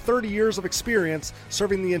with over 30 years of experience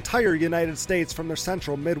serving the entire United States from their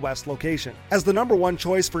central Midwest location. As the number one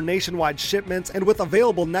choice for nationwide shipments and with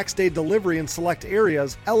available next-day delivery in select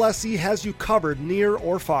areas, LSE has you covered near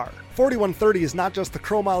or far. 4130 is not just the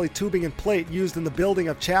chromoly tubing and plate used in the building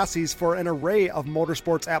of chassis for an array of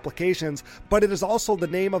motorsports applications, but it is also the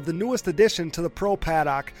name of the newest addition to the pro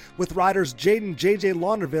paddock with riders Jaden JJ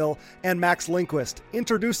Launderville and Max Lindquist,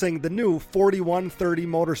 introducing the new 4130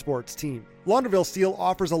 Motorsports team. Launderville Steel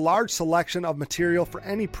offers a large selection of material for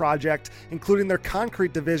any project, including their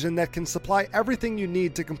concrete division that can supply everything you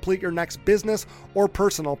need to complete your next business or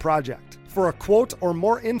personal project. For a quote or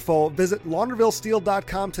more info, visit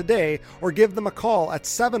laundervillesteel.com today or give them a call at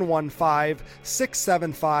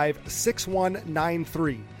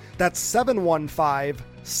 715-675-6193. That's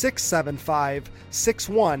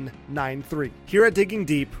 715-675-6193. Here at Digging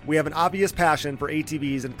Deep, we have an obvious passion for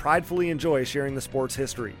ATVs and pridefully enjoy sharing the sport's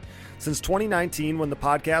history. Since 2019, when the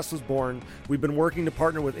podcast was born, we've been working to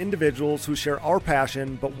partner with individuals who share our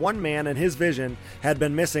passion, but one man and his vision had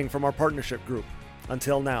been missing from our partnership group.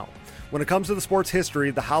 Until now. When it comes to the sport's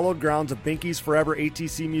history, the hallowed grounds of Binky's Forever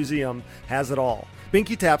ATC Museum has it all.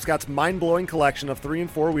 Binky Tapscott's mind-blowing collection of 3-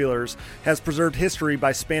 and 4-wheelers has preserved history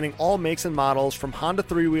by spanning all makes and models from Honda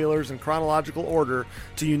 3-wheelers in chronological order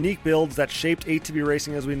to unique builds that shaped ATV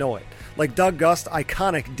racing as we know it, like Doug Gust's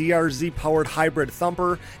iconic DRZ-powered hybrid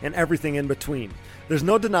thumper and everything in between. There's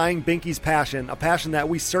no denying Binky's passion, a passion that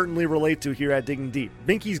we certainly relate to here at Digging Deep.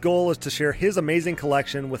 Binky's goal is to share his amazing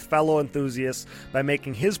collection with fellow enthusiasts by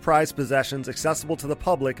making his prized possessions accessible to the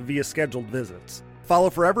public via scheduled visits. Follow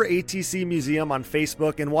Forever ATC Museum on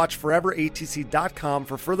Facebook and watch foreveratc.com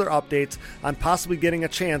for further updates on possibly getting a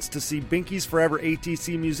chance to see Binky's Forever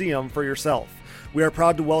ATC Museum for yourself. We are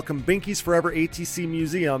proud to welcome Binky's Forever ATC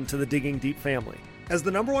Museum to the Digging Deep family. As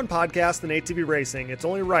the number one podcast in ATV racing, it's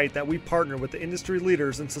only right that we partner with the industry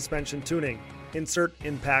leaders in suspension tuning. Insert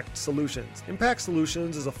Impact Solutions. Impact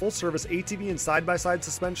Solutions is a full-service ATV and side-by-side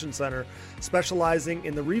suspension center specializing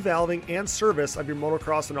in the revalving and service of your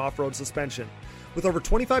motocross and off-road suspension. With over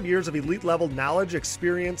 25 years of elite-level knowledge,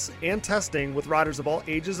 experience, and testing with riders of all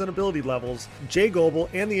ages and ability levels, Jay Goebel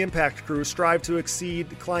and the Impact crew strive to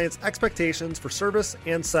exceed clients' expectations for service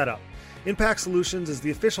and setup. Impact Solutions is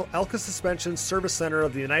the official Elka Suspension Service Center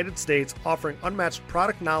of the United States, offering unmatched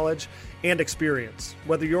product knowledge and experience.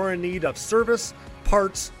 Whether you're in need of service,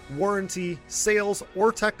 parts, warranty, sales,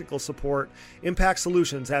 or technical support, Impact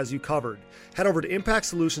Solutions has you covered. Head over to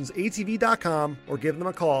impactsolutionsatv.com or give them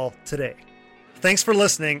a call today. Thanks for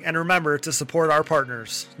listening, and remember to support our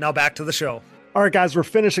partners. Now back to the show. All right, guys, we're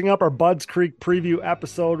finishing up our Budds Creek preview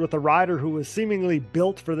episode with a rider who was seemingly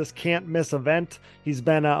built for this can't-miss event. He's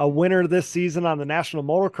been a winner this season on the National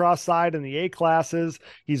Motocross side in the A classes.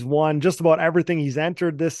 He's won just about everything he's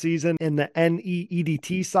entered this season in the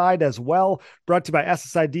NEEDT side as well. Brought to you by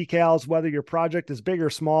SSI Decals. Whether your project is big or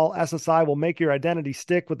small, SSI will make your identity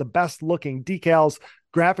stick with the best-looking decals,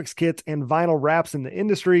 graphics kits, and vinyl wraps in the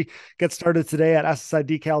industry. Get started today at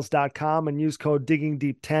ssidecals.com and use code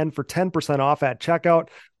DIGGINGDEEP10 for 10% off at checkout.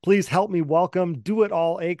 Please help me welcome Do It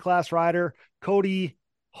All A-Class rider Cody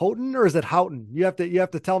Houghton, or is it Houghton? You have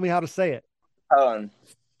to tell me how to say it. Houghton.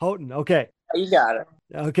 Okay. You got it.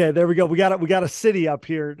 Okay, there we go. We got a city up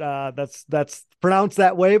here that's pronounced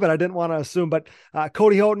that way, but I didn't want to assume. But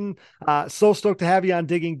Cody Houghton, so stoked to have you on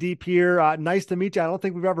Digging Deep here. Nice to meet you. I don't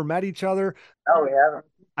think we've ever met each other. Oh, we haven't.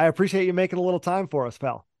 I appreciate you making a little time for us,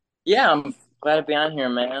 pal. Yeah, I'm glad to be on here,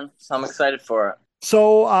 man. So I'm excited for it.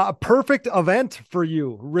 So a perfect event for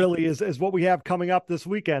you really is what we have coming up this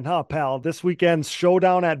weekend, huh, pal? This weekend's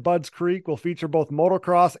Showdown at Budds Creek will feature both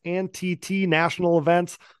motocross and TT national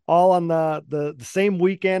events all on the same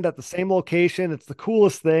weekend at the same location. It's the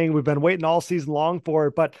coolest thing. We've been waiting all season long for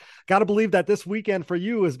it, but got to believe that this weekend for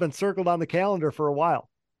you has been circled on the calendar for a while.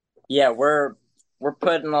 Yeah, we're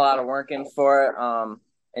putting a lot of work in for it.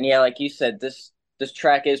 And yeah, like you said, this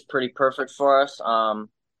track is pretty perfect for us.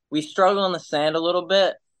 We struggle in the sand a little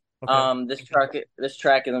bit. Okay. This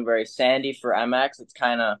track isn't very sandy for MX.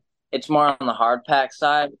 It's more on the hard pack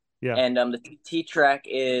side. Yeah. And the TT track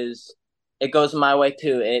it goes my way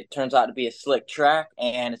too. It turns out to be a slick track,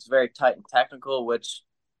 and it's very tight and technical, which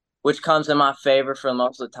comes in my favor for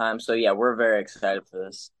most of the time. So yeah, we're very excited for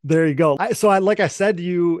this. There you go. Like I said to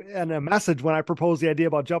you in a message when I proposed the idea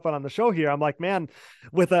about jumping on the show here, I'm like, man,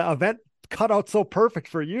 with an event cut out so perfect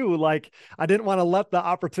for you, like I didn't want to let the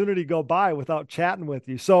opportunity go by without chatting with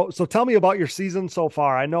you. So tell me about your season so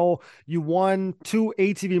far. I know you won 2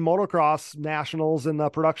 ATV motocross nationals in the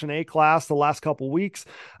production A class the last couple of weeks.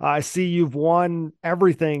 I see you've won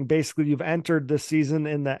everything. Basically, you've entered this season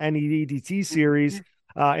in the NEDT series.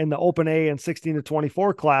 In the open A and 16 to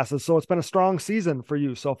 24 classes. So it's been a strong season for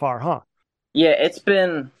you so far, huh? It's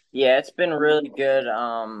been really good.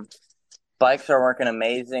 Bikes are working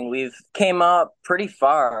amazing. We've came up pretty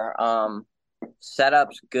far.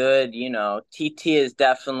 Setup's good. TT is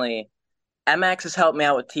definitely MX has helped me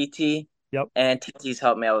out with TT. Yep. And TT's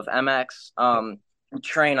helped me out with MX. We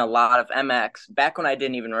train a lot of MX. Back when I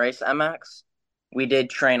didn't even race MX, we did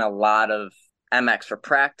train a lot of MX for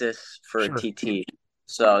practice for Sure. TT.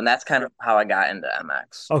 So, and that's kind of how I got into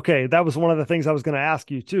MX. Okay, that was one of the things I was going to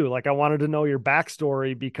ask you too. Like I wanted to know your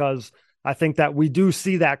backstory because I think that we do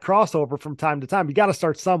see that crossover from time to time. You got to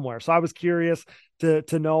start somewhere. So I was curious to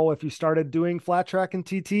know if you started doing flat track and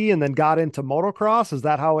TT and then got into motocross. Is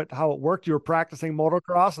that how it worked? You were practicing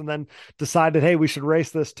motocross and then decided, hey, we should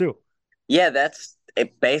race this too. Yeah, that's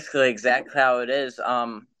basically exactly how it is.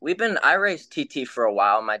 I raced TT for a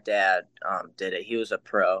while. My dad did it. He was a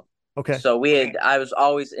pro. Okay. So I was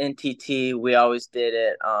always in TT. We always did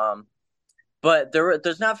it. But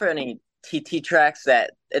there's not for any TT tracks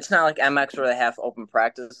that it's not like MX where they have open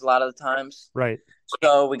practice a lot of the times. Right.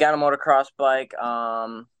 So we got a motocross bike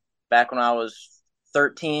back when I was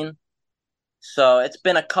 13. So it's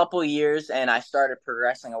been a couple years, and I started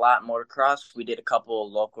progressing a lot in motocross. We did a couple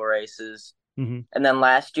of local races. Mm-hmm. And then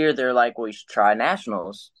last year, they're like, well, you should try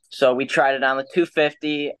nationals. So we tried it on the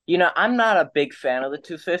 250. I'm not a big fan of the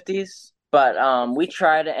 250s, but we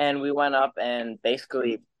tried it, and we went up, and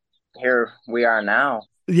basically here we are now.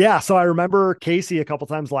 Yeah, so I remember Casey a couple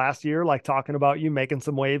times last year, like talking about you making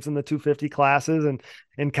some waves in the 250 classes and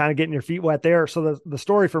kind of getting your feet wet there. So the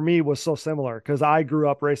story for me was so similar because I grew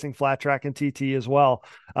up racing flat track and TT as well.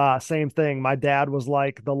 Same thing. My dad was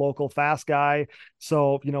like the local fast guy,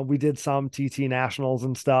 so we did some TT nationals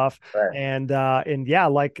and stuff. Right. And yeah,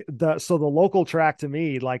 like the local track to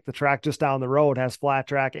me, like the track just down the road has flat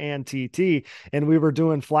track and TT, and we were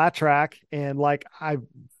doing flat track, and like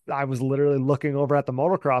I was literally looking over at the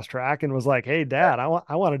motocross track and was like, hey, Dad, I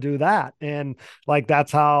want to do that. And like,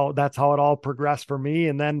 that's how it all progressed for me.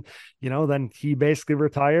 And then, then he basically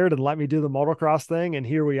retired and let me do the motocross thing. And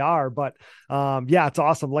here we are. But yeah, it's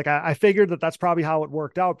awesome. Like I figured that that's probably how it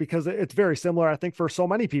worked out because it's very similar. I think for so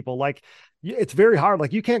many people, like it's very hard.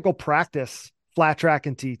 Like you can't go practice flat track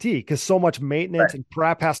and TT because so much maintenance and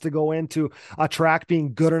prep has to go into a track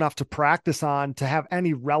being good enough to practice on to have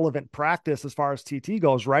any relevant practice as far as TT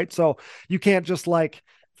goes, right? So you can't just like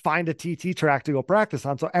find a TT track to go practice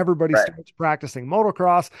on. So everybody starts practicing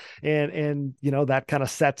motocross and that kind of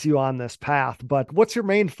sets you on this path. But what's your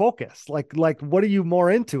main focus? Like what are you more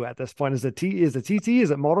into at this point? Is it TT? Is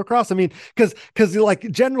it motocross? I mean, because like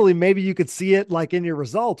generally maybe you could see it like in your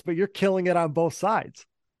results, but you're killing it on both sides.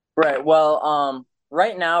 Right. Well,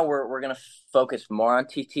 right now we're gonna focus more on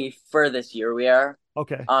TT for this year. We are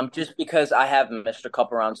okay. Just because I have missed a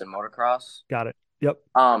couple rounds in motocross. Got it. Yep.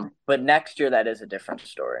 But next year that is a different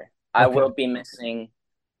story. Okay. I will be missing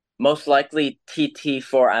most likely TT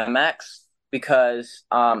for MX because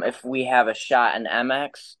if we have a shot in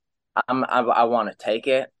MX, I want to take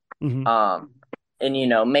it. Mm-hmm.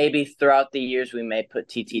 And maybe throughout the years we may put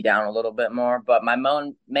TT down a little bit more, but my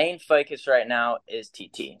main focus right now is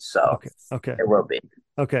TT. So okay, it will be.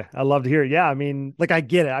 Okay, I love to hear it. Yeah, I mean, like I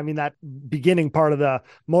get it. I mean, that beginning part of the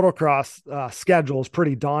motocross schedule is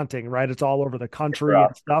pretty daunting, right? It's all over the country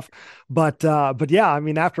and stuff. But yeah, I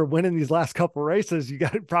mean, after winning these last couple races, you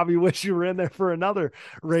got to probably wish you were in there for another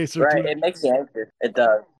race or two. Right, it makes you anxious. It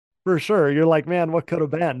does. For sure. You're like, man, what could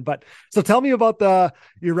have been? But so tell me about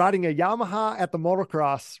you're riding a Yamaha at the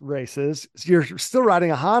motocross races. You're still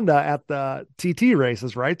riding a Honda at the TT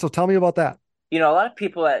races, right? So tell me about that. A lot of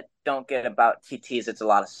people that don't get about TTs, it's a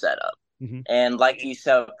lot of setup. Mm-hmm. And like you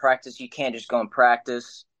said, practice, you can't just go and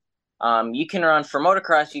practice. You can run for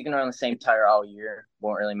motocross, you can run the same tire all year.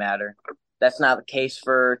 Won't really matter. That's not the case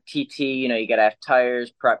for TT. You got to have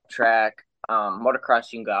tires, prep track.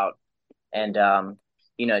 Motocross, you can go out and,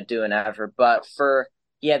 do an effort. But for,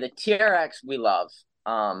 the TRX, we love.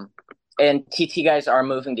 And TT guys are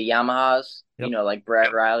moving to Yamahas. Yep. Like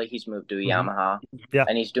Brad Riley, he's moved to a Yamaha. Yeah.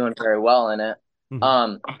 And he's doing very well in it.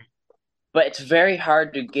 Mm-hmm. but it's very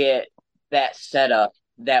hard to get that setup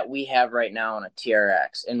that we have right now on a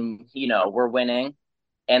TRX. And, we're winning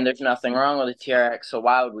and there's nothing wrong with a TRX. So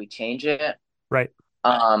why would we change it? Right.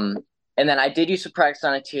 Um, and then I did used to practice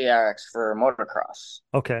on a TRX for motocross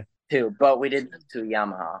Okay. too, but we did to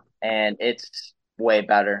Yamaha and it's way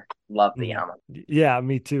better. Love the Mhm. Yamaha. Yeah,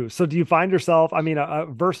 me too. So do you find yourself, I mean, a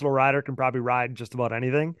versatile rider can probably ride just about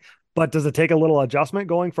anything, but does it take a little adjustment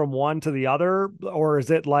going from one to the other? Or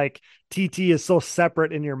is it like TT is so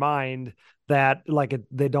separate in your mind that like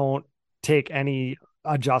they don't take any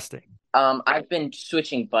adjusting? I've been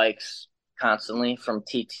switching bikes constantly from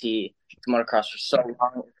TT to motocross for so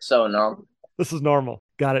long. So no. This is normal.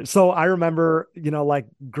 Got it. So I remember, like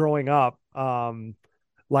growing up,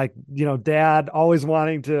 like, dad always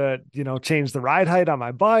wanting to, change the ride height on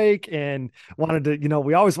my bike and wanted to,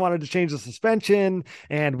 we always wanted to change the suspension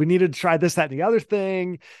and we needed to try this, that, and the other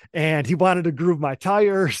thing. And he wanted to groove my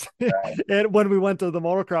tires. And when we went to the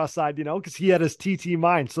motocross side, because he had his TT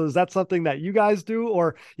mind. So is that something that you guys do?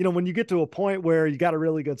 Or, when you get to a point where you got a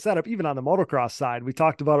really good setup, even on the motocross side, we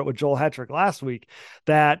talked about it with Joel Hetrick last week,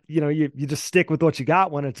 that, you just stick with what you got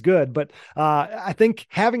when it's good. But I think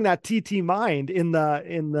having that TT mind in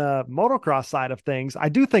the motocross side of things, I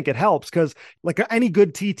do think it helps because like any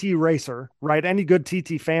good TT racer, right? Any good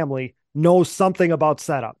TT family knows something about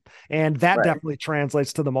setup. And that definitely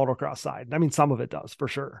translates to the motocross side. I mean, some of it does for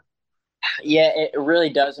sure. Yeah, it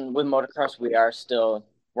really does. And with motocross, we are still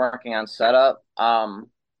working on setup.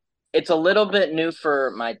 It's a little bit new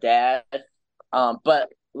for my dad. But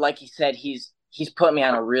like he said, he's put me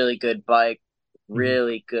on a really good bike,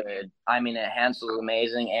 really good. I mean, it handles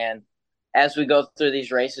amazing. And as we go through these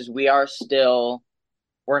races, we are still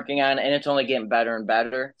working on it, and it's only getting better and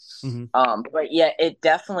better. But yeah, it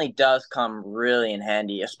definitely does come really in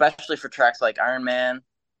handy, especially for tracks like Ironman.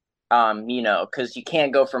 Because you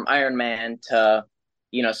can't go from Ironman to,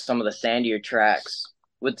 some of the sandier tracks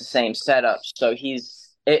with the same setup. So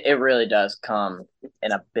it really does come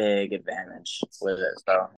in a big advantage with it.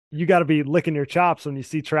 So you got to be licking your chops when you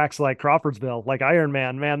see tracks like Crawfordsville, like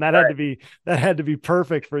Ironman, man, that had to be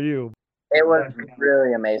perfect for you. it was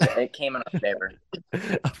really amazing. It came in our favor.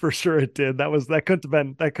 For sure it did. That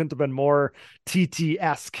couldn't have been more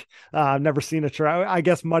TT-esque. I've never seen a track. I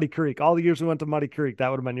guess Muddy Creek. All the years we went to Muddy Creek, that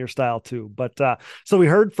would have been your style too. But so we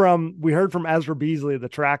heard from Ezra Beasley, the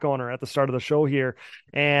track owner, at the start of the show here,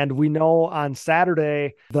 and we know on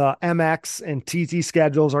Saturday the MX and TT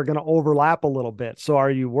schedules are going to overlap a little bit. So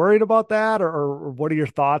are you worried about that, or what are your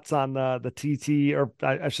thoughts on the TT, or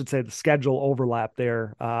I should say the schedule overlap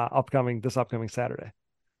there this upcoming Saturday?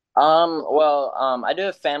 I do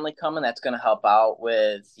have family coming that's gonna help out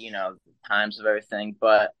with, times of everything.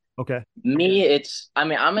 But Okay. me,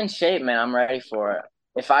 I'm in shape, man. I'm ready for it.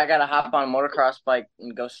 If I gotta hop on a motocross bike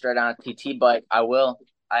and go straight on a TT bike, I will.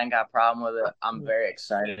 I ain't got a problem with it. I'm very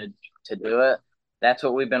excited to do it. That's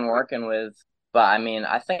what we've been working with. But I mean,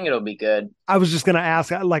 I think it'll be good. I was just going to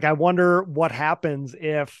ask, like, I wonder what happens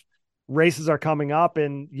if races are coming up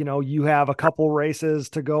and, you have a couple races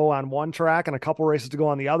to go on one track and a couple races to go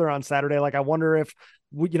on the other on Saturday. Like, I wonder if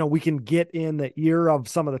we can get in the ear of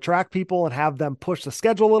some of the track people and have them push the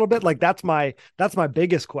schedule a little bit. Like that's my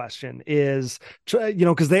biggest question is,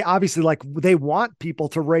 cause they obviously they want people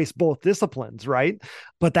to race both disciplines. Right.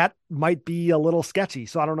 But that might be a little sketchy.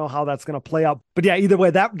 So I don't know how that's going to play out, but yeah, either way,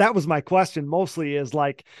 that was my question mostly is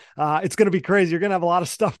like, it's going to be crazy. You're going to have a lot of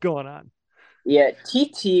stuff going on. Yeah.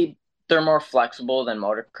 TT, they're more flexible than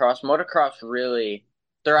motocross. Motocross really,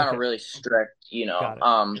 they're on a really strict,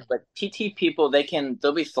 but TT people,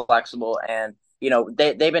 they'll be flexible and,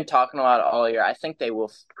 they've been talking about it all year. I think they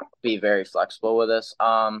will be very flexible with us.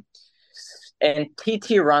 And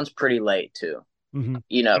TT runs pretty late too.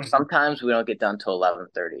 Sometimes we don't get done till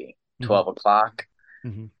 11:30, 12 o'clock.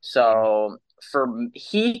 So for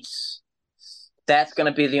heats, that's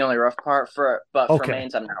going to be the only rough part for it. But for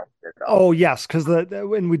mains, I'm not worried at all. Oh yes, because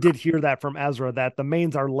and we did hear that from Ezra that the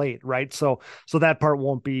mains are late, right? So that part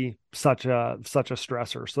won't be such a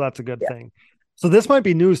stressor. So that's a good thing. So this might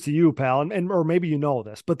be news to you, pal, and or maybe you know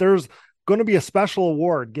this, but there's going to be a special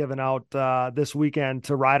award given out this weekend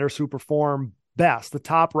to riders who perform best, the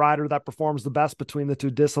top rider that performs the best between the two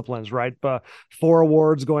disciplines, right? But 4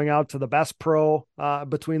 awards going out to the best pro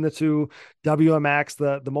between the two,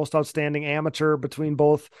 WMX, the most outstanding amateur between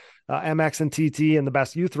both MX and TT, and the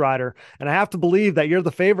best youth rider. And I have to believe that you're the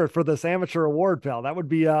favorite for this amateur award, pal. That would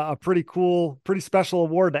be a pretty cool, pretty special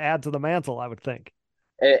award to add to the mantle, I would think.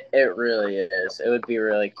 It really is. It would be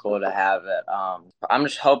really cool to have it. I'm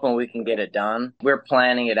just hoping we can get it done. We're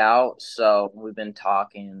planning it out, so we've been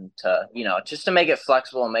talking to, just to make it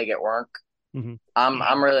flexible and make it work.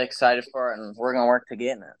 I'm really excited for it, and we're gonna work to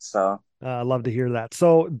get in it. So I love to hear that.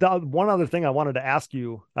 So the one other thing I wanted to ask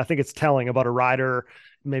you, I think it's telling about a rider,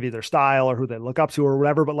 maybe their style or who they look up to or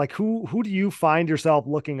whatever, but like who do you find yourself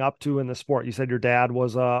looking up to in the sport? You said your dad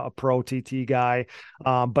was a pro TT guy.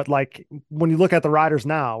 But like when you look at the riders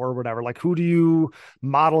now or whatever, like who do you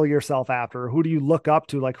model yourself after? Who do you look up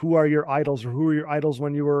to? Like who are your idols, or who are your idols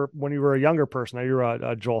when you were a younger person? Are you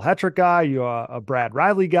a Joel Hetrick guy? You a Brad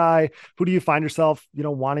Riley guy? Who do you find yourself,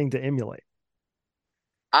 wanting to emulate?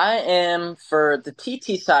 I am, for the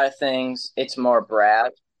TT side of things, it's more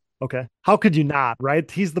Brad. Okay. How could you not, right?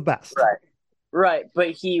 He's the best. Right. Right.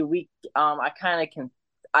 But I kind of can,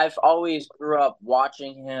 I've always grew up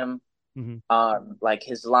watching him, like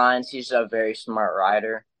his lines. He's a very smart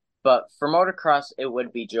rider. But for motocross, it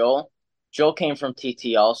would be Joel. Joel came from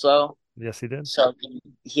TT also. Yes, he did. So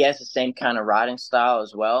he has the same kind of riding style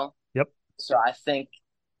as well. Yep. So I think,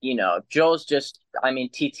 Joel's just, I mean,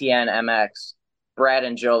 TT and MX, Brad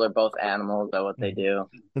and Joel are both animals at what they do.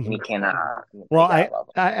 And you cannot. Well,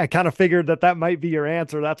 I kind of figured that might be your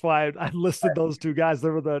answer. That's why I listed those two guys. They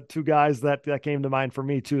were the two guys that came to mind for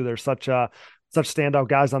me too. They're such standout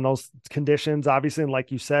guys on those conditions, obviously. And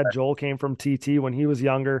like you said, Joel came from TT when he was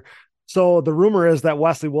younger. So the rumor is that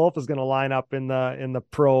Wesley Wolf is going to line up in the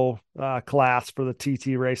pro class for the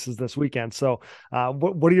TT races this weekend. So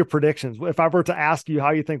what are your predictions? If I were to ask you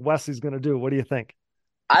how you think Wesley's going to do, what do you think?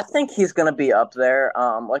 I think he's going to be up there.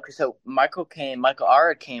 Like we said, Michael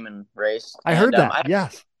Ara came and raced. I heard that.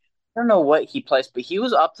 Yes. I don't know what he placed, but he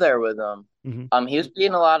was up there with them. He was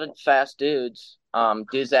beating a lot of fast dudes,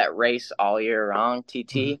 dudes that race all year round,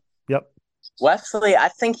 TT. Yep. Wesley, I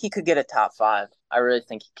think he could get a top 5. I really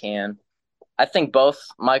think he can. I think both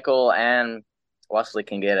Michael and Wesley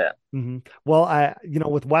can get it. Well,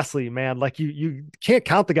 with Wesley, man, like you can't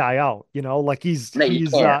count the guy out, like he's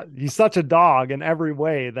such a dog in every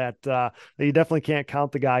way that you definitely can't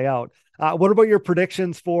count the guy out. What about your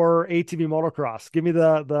predictions for ATV motocross? Give me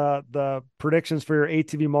the predictions for your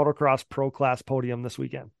ATV motocross pro class podium this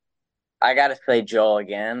weekend. I got to say Joel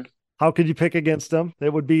again. How could you pick against him?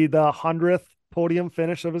 It would be the 100th podium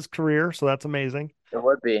finish of his career. So that's amazing. It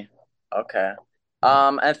would be. Okay.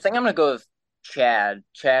 I think I'm going to go with Chad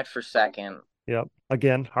for second. Yep.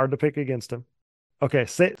 Again, hard to pick against him. Okay.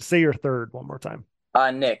 Say your third one more time.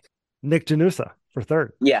 Nick Janusa for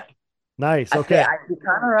third. Yeah. Nice. Okay. He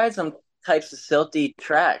kind of rides some types of silty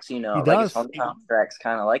tracks, He like does. his hometown tracks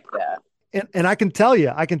kind of like that. And I can tell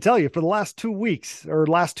you for the last 2 weeks or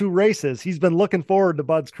last 2 races, he's been looking forward to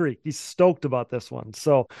Budds Creek. He's stoked about this one.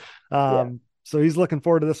 So, So he's looking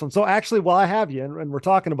forward to this one. So actually, while I have you and we're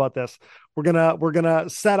talking about this, we're gonna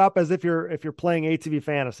set up as if you're playing ATV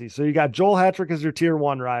fantasy. So you got Joel Hetrick as your tier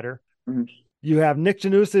 1 rider. You have Nick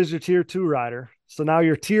Janusa as your tier 2 rider. So now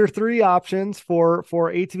your tier 3 options for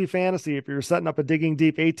ATV fantasy, if you're setting up a Digging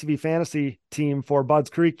Deep ATV fantasy team for Budds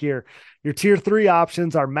Creek here, your tier 3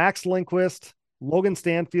 options are Max Lindquist, Logan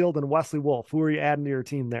Stanfield, and Wesley Wolf. Who are you adding to your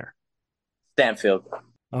team there? Stanfield.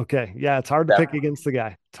 Okay. Yeah. It's hard to pick against the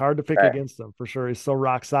guy. It's hard to pick against him for sure. He's so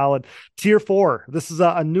rock solid. Tier 4. This is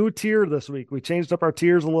a new tier this week. We changed up our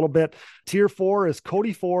tiers a little bit. Tier 4 is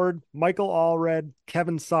Cody Ford, Michael Allred,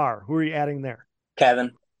 Kevin Saar. Who are you adding there?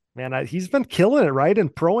 Kevin. Man, he's been killing it, right? In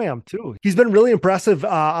Pro-Am too. He's been really impressive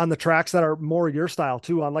on the tracks that are more your style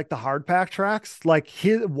too, on like the hard pack tracks. Like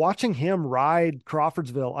watching him ride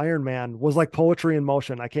Crawfordsville Ironman was like poetry in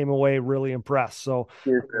motion. I came away really impressed. So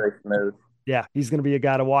he was really smooth. Yeah, he's going to be a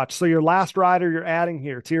guy to watch. So your last rider you're adding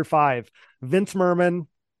here, tier 5, Vince Merman,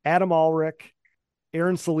 Adam Ulrich,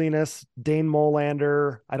 Aaron Salinas, Dane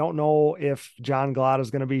Molander. I don't know if John Glad is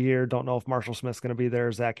going to be here. Don't know if Marshall Smith's going to be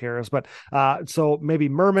there, Zach Harris. But so maybe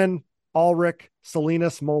Merman, Ulrich,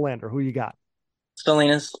 Salinas, Molander. Who you got?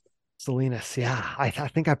 Salinas, yeah. I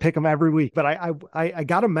think I pick him every week, but I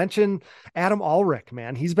got to mention Adam Ulrich,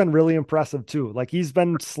 man. He's been really impressive too. Like he's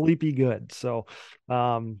been sleepy good. So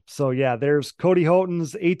yeah, there's Cody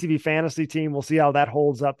Houghton's ATV fantasy team. We'll see how that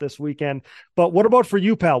holds up this weekend. But what about for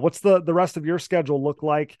you, pal? What's the rest of your schedule look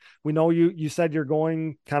like? We know you said you're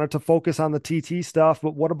going kind of to focus on the TT stuff,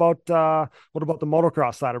 but what about the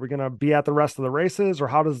motocross side? Are we going to be at the rest of the races, or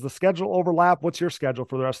how does the schedule overlap? What's your schedule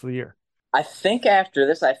for the rest of the year? I think after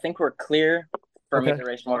this, we're clear for me to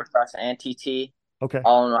race motocross and TT. Okay.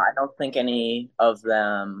 I don't think any of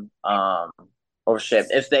them overship.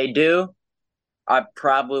 If they do, I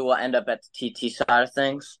probably will end up at the TT side of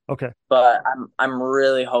things. Okay. But I'm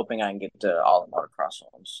really hoping I can get to all the motocross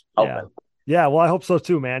ones. Hoping. Yeah, well, I hope so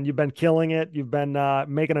too, man. You've been killing it. You've been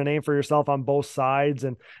making a name for yourself on both sides,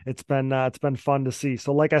 and it's been fun to see.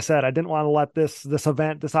 So, like I said, I didn't want to let this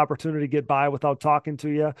event, this opportunity get by without talking to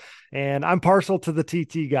you. And I'm partial to the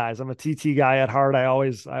TT guys. I'm a TT guy at heart. I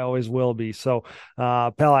always will be. So,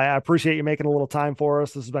 Pell, I appreciate you making a little time for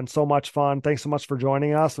us. This has been so much fun. Thanks so much for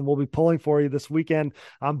joining us, and we'll be pulling for you this weekend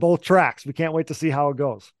on both tracks. We can't wait to see how it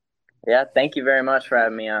goes. Yeah, thank you very much for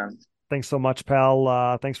having me on. Thanks so much,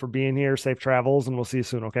 pal. Thanks for being here. Safe travels, and we'll see you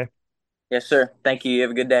soon. Okay. Yes, sir. Thank you. You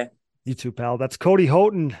have a good day. You too, pal. That's Cody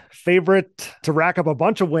Houghton, favorite to rack up a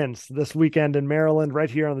bunch of wins this weekend in Maryland, right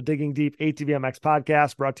here on the Digging Deep ATVMX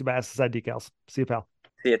podcast, brought to you by SSI Decals. See you, pal.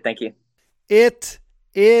 See you. Thank you. It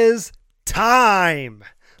is time.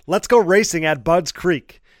 Let's go racing at Budds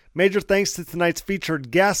Creek. Major thanks to tonight's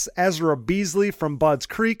featured guests, Ezra Beasley from Budds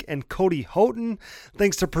Creek and Cody Houghton.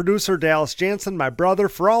 Thanks to producer Dallas Jansen, my brother,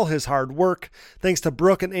 for all his hard work. Thanks to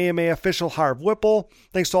Brooke and AMA official Harv Whipple.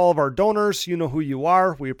 Thanks to all of our donors. You know who you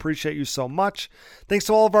are. We appreciate you so much. Thanks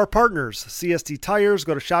to all of our partners, CST Tires.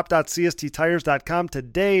 Go to shop.csttires.com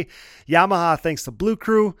today. Yamaha, thanks to Blue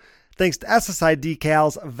Crew. Thanks to SSI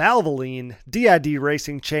Decals, Valvoline, DID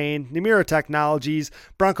Racing Chain, Nemura Technologies,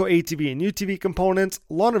 Bronco ATV and UTV Components,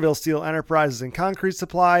 Launderville Steel Enterprises and Concrete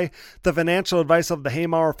Supply, the financial advice of the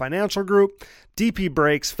Haymauer Financial Group, DP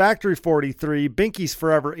Brakes, Factory 43, Binky's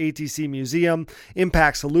Forever ATC Museum,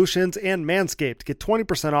 Impact Solutions, and Manscaped. Get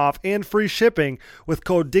 20% off and free shipping with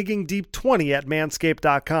code DIGGINGDEEP20 at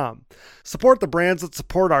manscaped.com. Support the brands that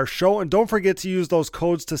support our show, and don't forget to use those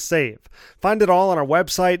codes to save. Find it all on our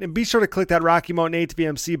website, and be sure to click that Rocky Mountain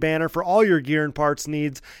ATVMC banner for all your gear and parts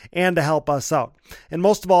needs and to help us out. And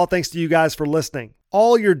most of all, thanks to you guys for listening.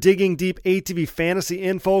 All your Digging Deep ATV fantasy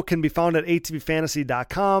info can be found at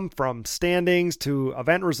atvfantasy.com, from standings to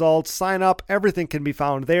event results, sign up, everything can be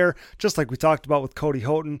found there, just like we talked about with Cody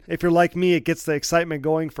Houghton. If you're like me, it gets the excitement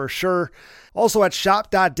going for sure. Also at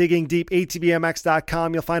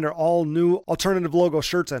shop.diggingdeepatvmx.com, you'll find our all new alternative logo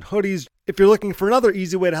shirts and hoodies. If you're looking for another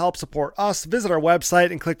easy way to help support us, visit our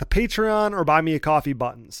website and click the Patreon or Buy Me a Coffee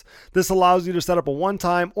buttons. This allows you to set up a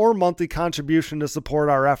one-time or monthly contribution to support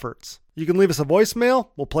our efforts. You can leave us a voicemail.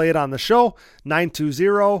 We'll play it on the show,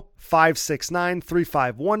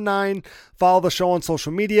 920-569-3519. Follow the show on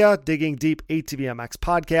social media, Digging Deep ATVMX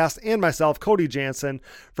Podcast, and myself, Cody Jansen,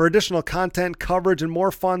 for additional content, coverage, and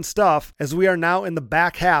more fun stuff as we are now in the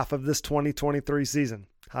back half of this 2023 season.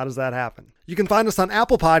 How does that happen? You can find us on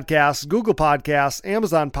Apple Podcasts, Google Podcasts,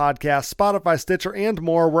 Amazon Podcasts, Spotify, Stitcher, and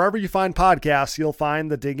more. Wherever you find podcasts, you'll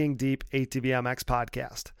find the Digging Deep ATVMX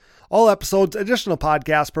podcast. All episodes, additional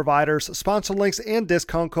podcast providers, sponsor links, and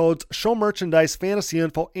discount codes, show merchandise, fantasy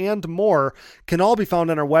info, and more can all be found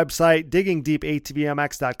on our website,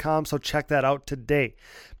 diggingdeepatvmx.com, so check that out today.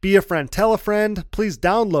 Be a friend, tell a friend. Please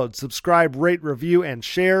download, subscribe, rate, review, and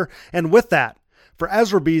share. And with that, for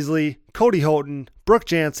Ezra Beasley, Cody Houghton, Brooke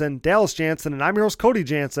Jansen, Dallas Jansen, and I'm your host, Cody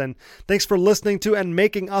Jansen. Thanks for listening to and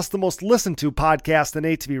making us the most listened to podcast in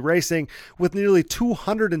ATV racing, with nearly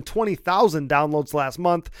 220,000 downloads last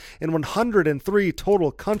month in 103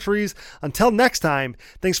 total countries. Until next time,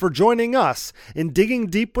 thanks for joining us in Digging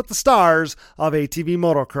Deep with the Stars of ATV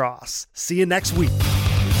Motocross. See you next week.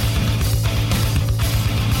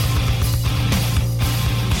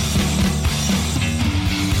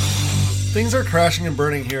 Things are crashing and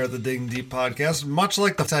burning here at the Digging Deep podcast, much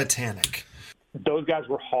like the Titanic. Those guys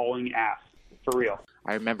were hauling ass, for real.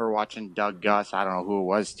 I remember watching Doug Gus, I don't know who it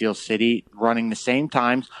was, Steel City, running the same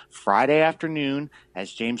times Friday afternoon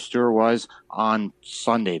as James Stewart was on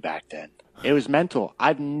Sunday back then. It was mental.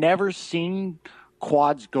 I've never seen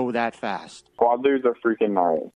quads go that fast. Quadlers are freaking gnarly.